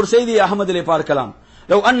 நீங்கள் ஒரு செய்தியை அஹ்மதிலே பார்க்கலாம்.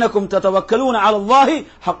 லவ் அன்னகும் ததவக்கலூன அலல்லாஹி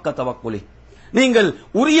ஹக்க தவக்குலி. நீங்கள்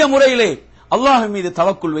உரிய முறையிலே அல்லாஹ் மீது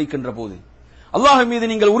தவக்குல் வைக்கின்ற போது, அல்லாஹ் மீது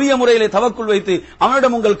நீங்கள் உரிய முறையிலே தவக்குல் வைத்து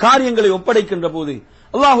அவனிடம் உங்கள் காரியங்களை ஒப்படைக்கின்ற போது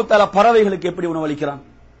அல்லாஹு தஆலா பறவைகளுக்கு எப்படி உணவளிக்கிறான்?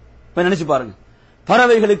 நினைச்சு பாருங்க.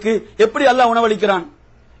 பறவைகளுக்கு எப்படி அல்லாஹ் உணவளிக்கிறான்?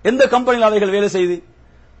 எந்த கம்பெனியில் அவைகள் வேலை செய்து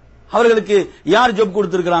அவர்களுக்கு யார் ஜாப்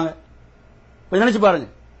கொடுத்திருக்கிறாங்க? நினைச்சு பாருங்க.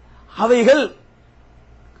 அவைகள்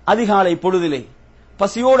அதிகாலை பொழுதிலே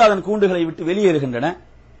பசியோடு அதன் கூண்டுகளை விட்டு வெளியேறுகின்றன.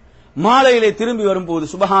 மாலையிலே திரும்பி வரும்போது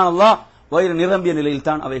சுபஹானல்லாஹ் வயிறு நிரம்பிய நிலையில்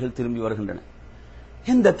தான் அவைகள் திரும்பி வருகின்றன.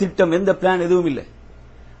 எந்த திட்டம், எந்த பிளான் எதுவும் இல்லை.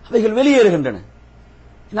 அவைகள் வெளியேறுகின்றன.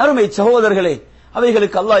 அருமை சகோதரர்களே,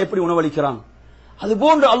 அவைகளுக்கு அல்லாஹ் எப்படி உணவளிக்கிறான்?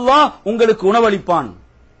 அதுபோன்று அல்லாஹ் உங்களுக்கு உணவளிப்பான்.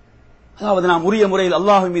 அதாவது நாம் உரிய முறையில்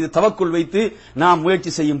அல்லாஹ் மீது தவக்குல் வைத்து நாம்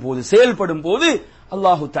முயற்சி செய்யும் போது, செயல்படும் போது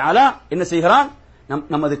அல்லாஹு தஆலா என்ன செய்கிறான்?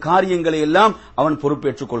 நமது காரியங்களை எல்லாம் அவன்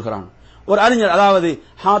பொறுப்பேற்றுக் கொள்கிறான். ஒரு அறிஞர், அதாவது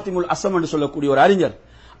ஹாத்திமுல் அஸம் என்று சொல்லக்கூடிய ஒரு அறிஞர்,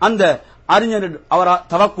 அந்த அறிஞர் அவர்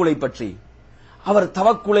தவக்குலை பற்றி, அவர்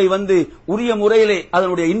தவக்குலை உரிய முறையிலே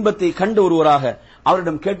அதனுடைய இன்பத்தை கண்டு ஒருவராக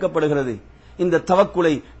அவரிடம் கேட்கப்படுகிறது. இந்த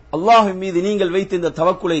தவக்குலை, அல்லாஹ் மீது நீங்கள் வைத்த இந்த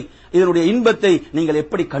தவக்குலை, இதனுடைய இன்பத்தை நீங்கள்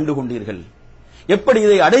எப்படி கண்டு கொண்டீர்கள், எப்படி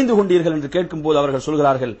இதை அடைந்து கொண்டீர்கள் என்று கேட்கும் போது அவர்கள்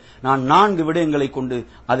சொல்கிறார்கள், நான் 4 விடயங்களை கொண்டு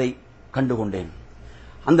அதை கண்டுகொண்டேன்.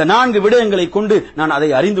 அந்த 4 விடயங்களை கொண்டு நான் அதை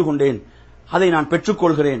அறிந்து கொண்டேன், அதை நான்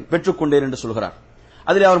பெற்றுக்கொண்டேன் என்று சொல்கிறார்.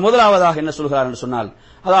 அதில் அவர் முதலாவதாக என்ன சொல்கிறார் என்று சொன்னால்,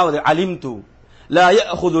 அதாவது அலிம்து லா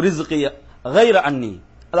யஅஹுது ரிஸ்கி கைர அன்னி.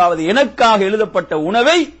 அதாவது எனக்காக எழுதப்பட்ட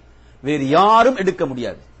உணவை வேறு யாரும் எடுக்க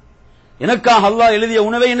முடியாது. எனக்காக அல்லாஹ் எழுதிய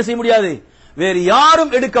உணவை என்ன செய்ய முடியாது? வேறு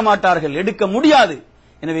யாரும் எடுக்க மாட்டார்கள், எடுக்க முடியாது.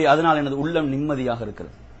 எனவே அதனால் எனது உள்ளம் நிம்மதியாக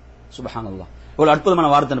இருக்கிறது. சுப்ஹானல்லாஹ், இவ்வளவு அற்புதமான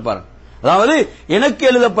வார்த்தை பாருங்க. அதாவது எனக்கு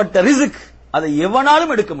எழுதப்பட்ட ரிஸ்க் அதை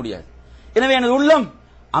எவனாலும் எடுக்க முடியாது. எனவே எனது உள்ளம்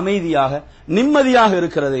அமைதியாக நிம்மதியாக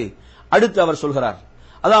இருக்கிறது. அடுத்து அவர் சொல்கிறார்,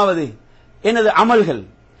 அதாவது எனது அமல்கள்,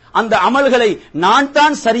 அந்த அமல்களை நான்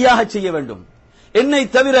தான் சரியாக செய்ய வேண்டும். என்னை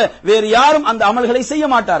தவிர வேறு யாரும் அந்த அமல்களை செய்ய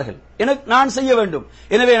மாட்டார்கள், எனக்கு நான் செய்ய வேண்டும்.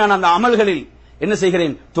 எனவே நான் அந்த அமல்களில் என்ன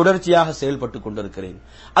செய்கிறேன்? தொடர்ச்சியாக செயல்பட்டுக் கொண்டிருக்கிறேன்.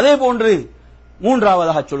 அதே போன்று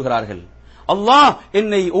மூன்றாவதாக சொல்கிறார்கள், அல்லாஹ்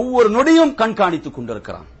என்னை ஒவ்வொரு நொடியும் கண்காணித்துக்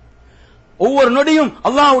கொண்டிருக்கிறான். ஒவ்வொரு நொடியும்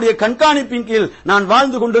அல்லாஹ்வுடைய கண்காணிப்பின் கீழ் நான்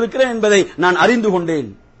வாழ்ந்து கொண்டிருக்கிறேன் என்பதை நான் அறிந்து கொண்டேன்.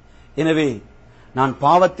 எனவே நான்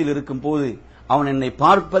பாவத்தில் இருக்கும் போது அவன் என்னை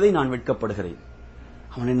பார்ப்பதை நான் வெட்கப்படுகிறேன்.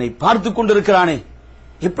 அவன் என்னை பார்த்துக் கொண்டிருக்கிறானே,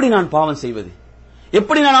 எப்படி நான் பாவம் செய்வது,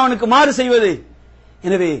 எப்படி நான் அவனுக்கு மாறு செய்வது?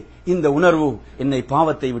 எனவே இந்த உணர்வு என்னை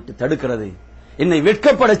பாவத்தை விட்டு தடுக்கிறது, என்னை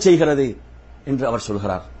வெட்கப்பட செய்கிறது என்று அவர்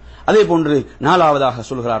சொல்கிறார். அதே போன்று நாலாவதாக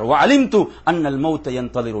சொல்கிறார், வஅலிம்து அன்னல் மௌத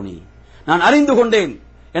யன்தலிருனி. நான் அறிந்து கொண்டேன்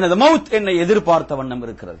எனது மவுத் என்னை எதிர்பார்த்த வண்ணம்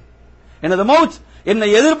இருக்கிறது, எனது மவுத் என்னை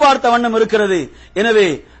எதிர்பார்த்த வண்ணம் இருக்கிறது. எனவே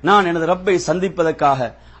நான் எனது ரப்பை சந்திப்பதற்காக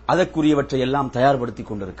அதற்குரியவற்றை எல்லாம் தயார்படுத்திக்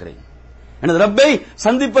கொண்டிருக்கிறேன். எனது ரப்பை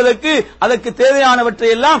சந்திப்பதற்கு அதற்கு தேவையானவற்றை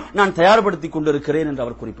எல்லாம் நான் தயார்படுத்திக் கொண்டிருக்கிறேன் என்று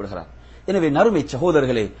அவர் குறிப்பிடுகிறார். எனவே நறுமை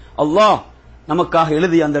சகோதரர்களே, அல்லாஹ் நமக்காக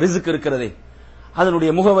எழுதிய அந்த ரிஸ்க் இருக்கிறதே,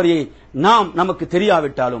 அதனுடைய முகவரியை நமக்கு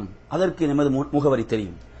தெரியாவிட்டாலும் அதற்கு நமது முகவரி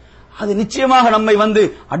தெரியும். அது நிச்சயமாக நம்மை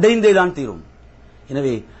அடைந்தேதான் தீரும்.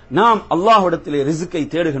 எனவே நாம் அல்லாஹ்விடத்திலே ரிஸ்கை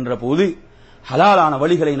தேடுகின்ற போது ஹலாலான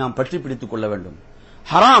வழிகளை நாம் பற்றி பிடித்துக் கொள்ள வேண்டும்.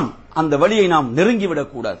 ஹராம் அந்த வழியை நாம்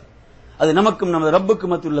நெருங்கிவிடக் கூடாது. அது நமக்கும் நமது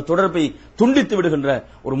ரப்புக்கும் மத்தியுள்ள தொடர்பை துண்டித்து விடுகின்ற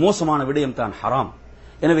ஒரு மோசமான விடயம் தான் ஹராம்.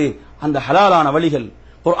 எனவே அந்த ஹலாலான வழிகள்,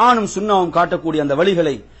 குர்ஆனும் சுன்னாவும் காட்டக்கூடிய அந்த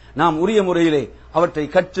வழிகளை நாம் உரிய முறையிலே அவற்றை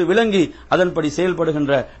கற்று விளங்கி அதன்படி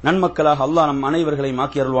செயல்படுகின்ற நன்மக்களாக அல்லாஹ் நம் அனைவர்களையும்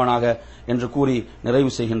ஆக்கி அருள்வானாக என்று கூறி நிறைவு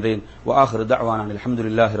செய்கின்றேன். வ ஆகிரு தஅவானா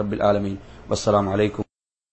அல்ஹம்துலில்லாஹி ரப்பில் ஆலமீன். வஸ்ஸலாமு அலைக்கும்.